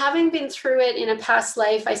having been through it in a past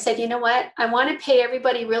life, I said, you know what? I want to pay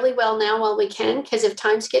everybody really well now while we can, because if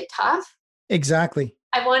times get tough, Exactly.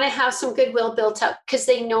 I want to have some goodwill built up because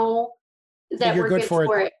they know that You're we're good good for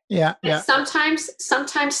for it. it. Yeah. But Yeah.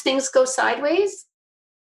 sometimes things go sideways.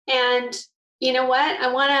 And you know what?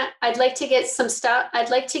 I'd like to get some stuff. I'd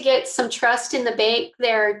like to get some trust in the bank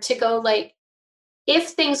there to go, like, if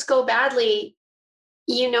things go badly,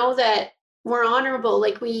 you know that we're honorable.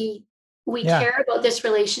 Like we Yeah. care about this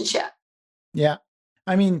relationship. Yeah.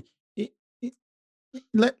 I mean,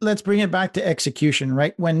 let's bring it back to execution,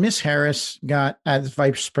 right? When Miss Harris got as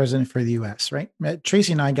vice president for the US, right?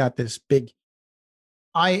 Tracy and I got this big,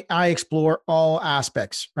 I explore all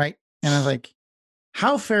aspects, right? And I was like,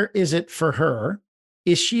 how fair is it for her?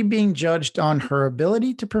 Is she being judged on her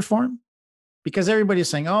ability to perform? Because everybody's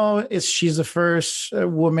saying, oh, she's the first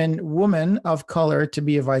woman of color to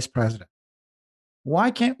be a vice president. Why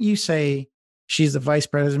can't you say she's the vice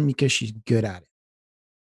president because she's good at it?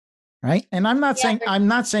 Right. And I'm not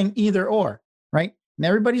saying either or, right? And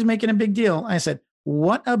everybody's making a big deal. I said,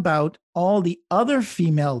 what about all the other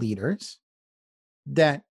female leaders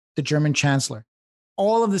that the German chancellor,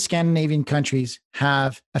 all of the Scandinavian countries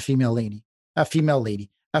have a female leader.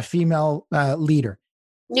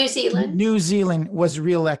 New Zealand was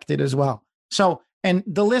reelected as well. So, and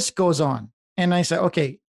the list goes on. And I said,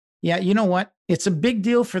 okay, yeah, you know what? It's a big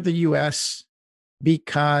deal for the US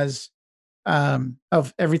because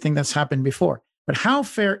of everything that's happened before. But how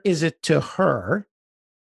fair is it to her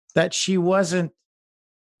that she wasn't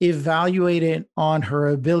evaluated on her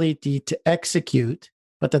ability to execute,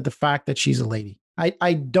 but that the fact that she's a lady?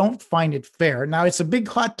 I don't find it fair. Now, it's a big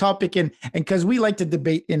hot topic, and because we like to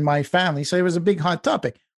debate in my family, so it was a big hot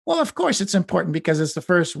topic. Well, of course, it's important because it's the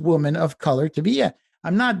first woman of color to be it.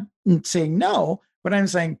 I'm not saying no, but I'm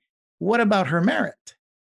saying, what about her merit?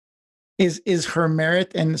 Is her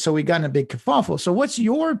merit? And so we got in a big kerfuffle. So what's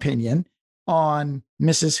your opinion on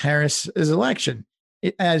Mrs. Harris's election?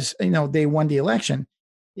 As you know, they won the election.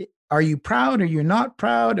 Are you proud? Are you not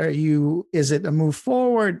proud? Is it a move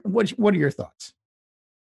forward? What are your thoughts?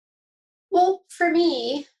 Well, for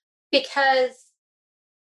me, because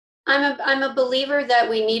I'm a believer that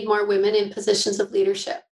we need more women in positions of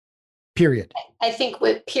leadership. Period. I think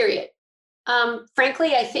period.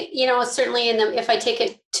 Frankly, I think, certainly if I take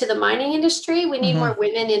it to the mining industry, we need more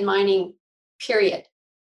women in mining, period,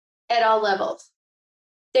 at all levels.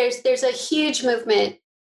 There's a huge movement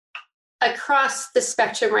across the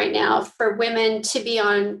spectrum right now for women to be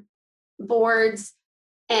on boards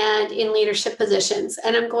and in leadership positions.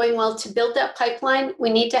 And I'm going, well, to build that pipeline, we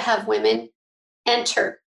need to have women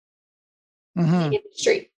enter the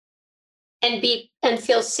industry and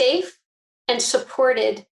feel safe and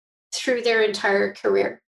supported through their entire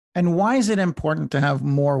career. And why is it important to have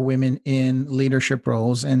more women in leadership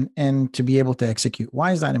roles and to be able to execute?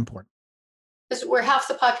 Why is that important? Because we're half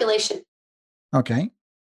the population. Okay.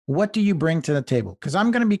 What do you bring to the table? Because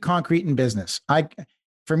I'm going to be concrete in business.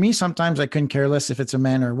 For me, sometimes I couldn't care less if it's a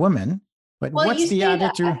man or a woman, but what's the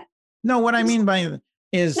attitude? No, what I mean by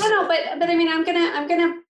is no, but I mean, I'm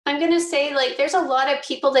gonna say, like, there's a lot of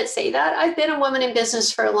people that say that. I've been a woman in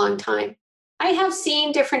business for a long time. I have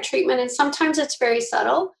seen different treatment, and sometimes it's very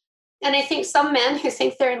subtle. And I think some men who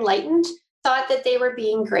think they're enlightened thought that they were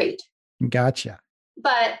being great. Gotcha.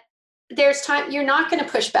 But there's time you're not going to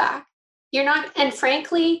push back. You're not, and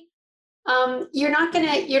frankly, you're not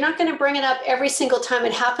gonna bring it up every single time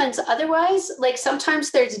it happens. Otherwise, like,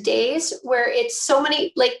 sometimes there's days where it's so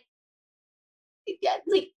many, like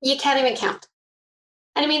you can't even count.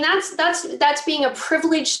 And I mean, that's being a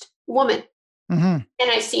privileged woman, and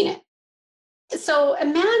I've seen it. So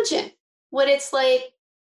imagine what it's like.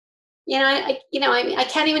 I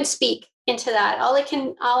can't even speak into that. All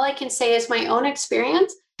I can say is my own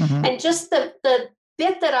experience, and just the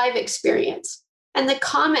bit that I've experienced and the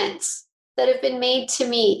comments that have been made to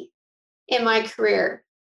me in my career.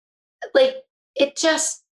 Like, it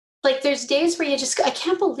just, like, there's days where I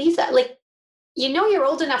can't believe that. Like, you're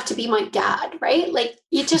old enough to be my dad, right? Like,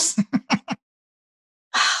 you just,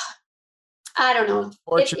 I don't know.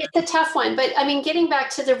 It's a tough one, but I mean, getting back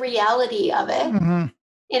to the reality of it,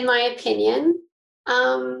 in my opinion,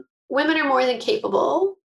 women are more than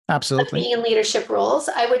capable of being in leadership roles.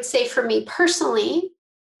 I would say, for me personally,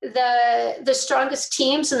 the strongest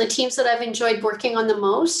teams and the teams that I've enjoyed working on the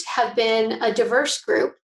most have been a diverse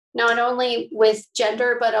group, not only with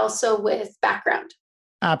gender, but also with background.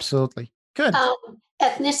 Absolutely. Good.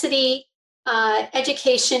 Ethnicity,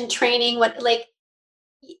 education, training,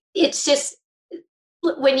 it's just,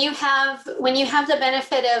 when you have the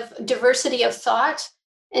benefit of diversity of thought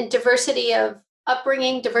and diversity of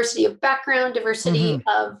upbringing, diversity of background, diversity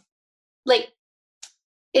of like,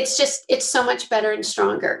 it's so much better and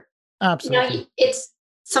stronger. Absolutely. It's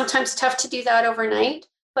sometimes tough to do that overnight,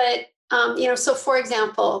 but so for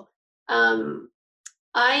example, I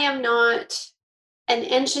am not an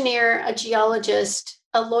engineer, a geologist,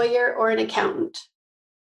 a lawyer, or an accountant.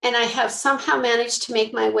 And I have somehow managed to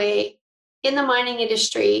make my way in the mining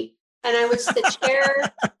industry. And I was the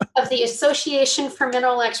chair of the Association for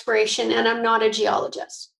Mineral Exploration, and I'm not a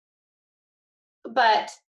geologist.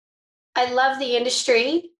 But I love the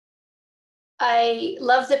industry. I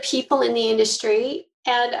love the people in the industry.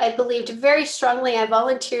 And I believed very strongly. I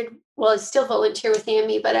volunteered, well, I still volunteer with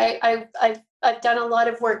AME, but I've done a lot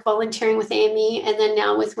of work volunteering with AME and then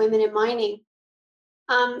now with Women in Mining,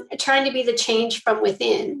 trying to be the change from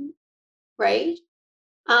within, right?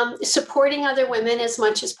 Supporting other women as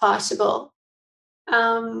much as possible,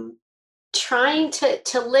 trying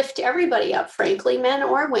to lift everybody up, frankly, men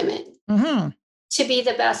or women, to be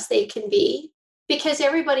the best they can be, because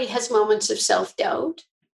everybody has moments of self-doubt.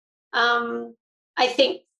 I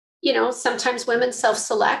think, sometimes women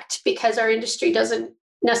self-select because our industry doesn't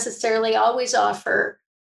necessarily always offer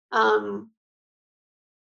a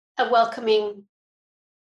welcoming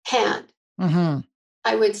hand,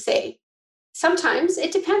 I would say. Sometimes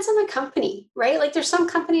it depends on the company, right? Like there's some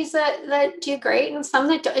companies that do great and some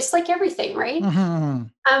that don't. It's like everything, right?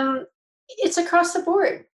 It's across the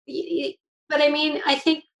board. But I mean, I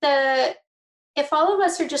think that if all of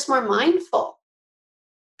us are just more mindful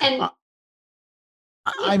and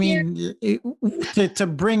I mean, to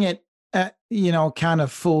bring it, kind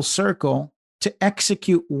of full circle, to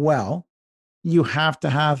execute well, you have to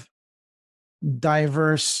have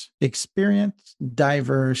diverse experience,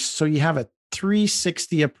 so you have a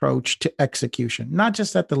 360 approach to execution, not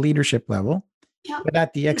just at the leadership level, but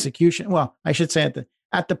at the execution. Well, I should say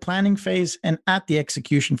at the planning phase and at the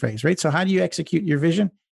execution phase, right? So how do you execute your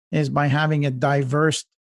vision is by having a diverse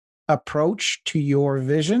approach to your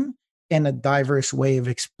vision and a diverse way of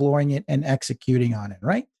exploring it and executing on it,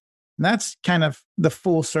 right? And that's kind of the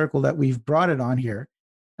full circle that we've brought it on here.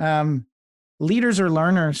 Leaders are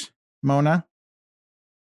learners, Mona.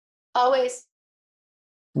 Always.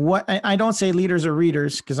 What I don't say leaders are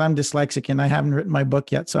readers because I'm dyslexic and I haven't written my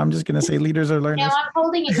book yet. So I'm just going to say leaders are learners. No, I'm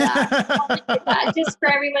holding you that. Just for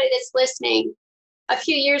everybody that's listening. A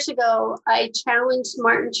few years ago, I challenged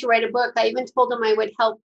Martin to write a book. I even told him I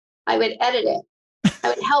would edit it. I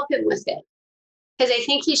would help him with it because I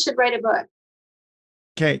think he should write a book.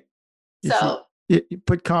 Okay. So you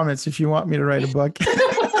put comments if you want me to write a book.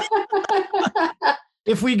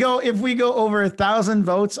 If we go over 1,000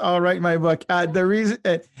 votes, I'll write my book. The reason,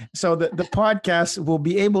 so the podcast will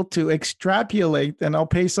be able to extrapolate, and I'll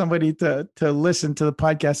pay somebody to listen to the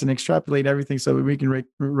podcast and extrapolate everything so that we can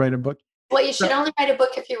write a book. Well, you should only write a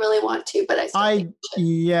book if you really want to, but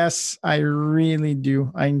yes, I really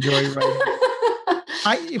do. I enjoy writing.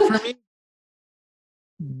 For me,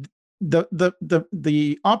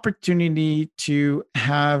 the opportunity to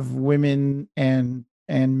have women and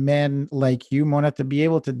men like you, Mona, to be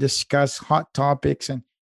able to discuss hot topics. And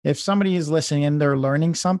if somebody is listening and they're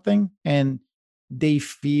learning something and they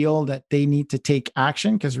feel that they need to take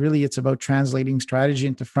action, because really it's about translating strategy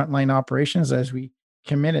into frontline operations as we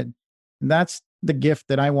committed. And that's the gift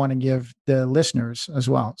that I want to give the listeners as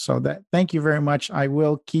well. So thank you very much. I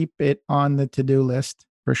will keep it on the to-do list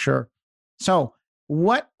for sure. So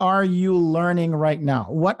what are you learning right now?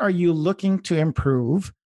 What are you looking to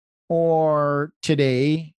improve or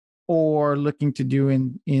today or looking to do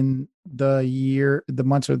in the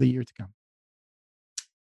months or the year to come?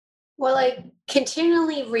 Well, I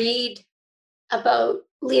continually read about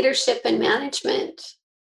leadership and management.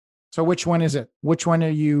 So which one is it? Which one are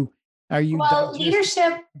you? Well,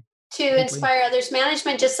 leadership to inspire others,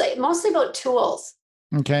 management, just like mostly about tools.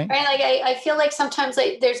 Okay. Right. Like I feel like sometimes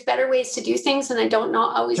there's better ways to do things and I don't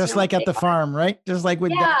always just like at the farm, right? Just like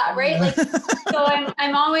with right. Like so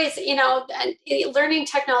I'm always, learning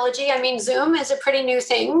technology. I mean, Zoom is a pretty new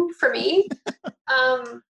thing for me.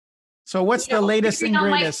 So what's the latest and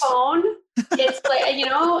greatest? On my phone. It's like,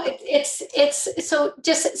 it's so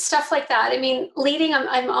just stuff like that. I mean,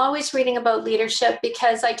 I'm always reading about leadership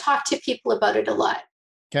because I talk to people about it a lot.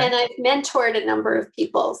 Okay. And I've mentored a number of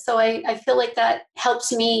people. So I feel like that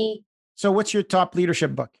helps me. So what's your top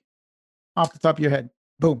leadership book off the top of your head?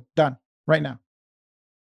 Boom, done right now.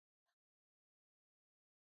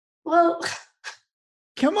 Well,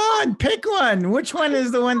 come on, pick one. Which one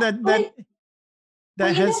is the one that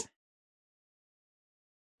has?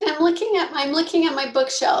 I'm looking at my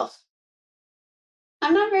bookshelf.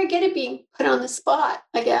 I'm not very good at being put on the spot,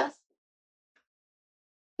 I guess.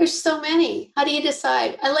 There's so many. How do you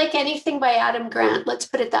decide? I like anything by Adam Grant. Let's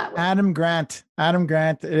put it that way. Adam Grant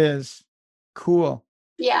it is. Cool.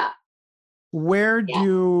 Yeah. Where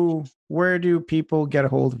do people get a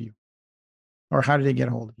hold of you? Or how do they get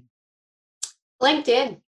a hold of you?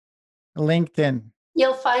 LinkedIn.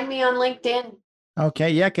 You'll find me on LinkedIn. Okay,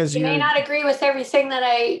 yeah, because you may not agree with everything that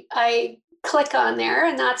I click on there,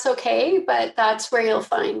 and that's okay, but that's where you'll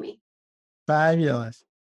find me. Fabulous.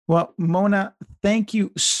 Well, Mona, thank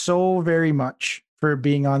you so very much for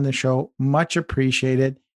being on the show. Much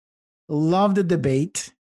appreciated. Love the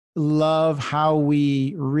debate. Love how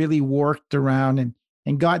we really worked around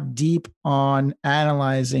and got deep on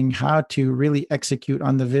analyzing how to really execute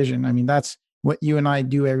on the vision. I mean, that's what you and I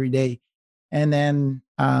do every day. And then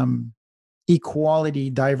equality,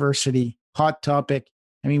 diversity, hot topic.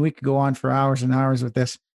 I mean, we could go on for hours and hours with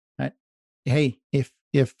this. Hey, if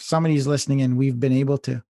somebody's listening and we've been able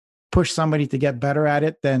to push somebody to get better at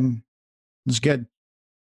it, then it's good.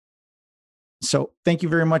 So thank you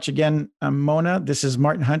very much again, Mona. This is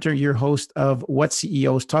Martin Hunter, your host of What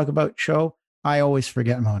CEOs Talk About show. I always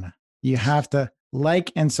forget, Mona. You have to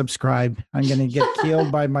like and subscribe. I'm going to get killed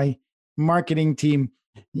by my marketing team.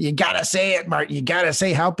 You got to say it, Martin. You got to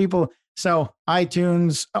say how people... So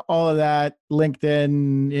iTunes, all of that,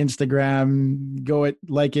 LinkedIn, Instagram, go it,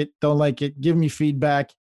 like it, don't like it, give me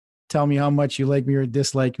feedback. Tell me how much you like me or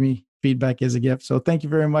dislike me. Feedback is a gift. So thank you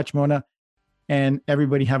very much, Mona. And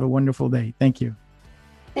everybody have a wonderful day. Thank you.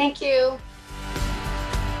 Thank you.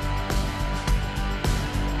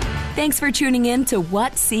 Thanks for tuning in to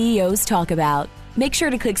What CEOs Talk About. Make sure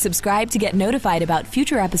to click subscribe to get notified about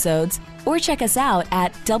future episodes, or check us out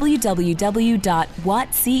at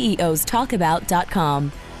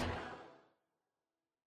www.whatceostalkabout.com.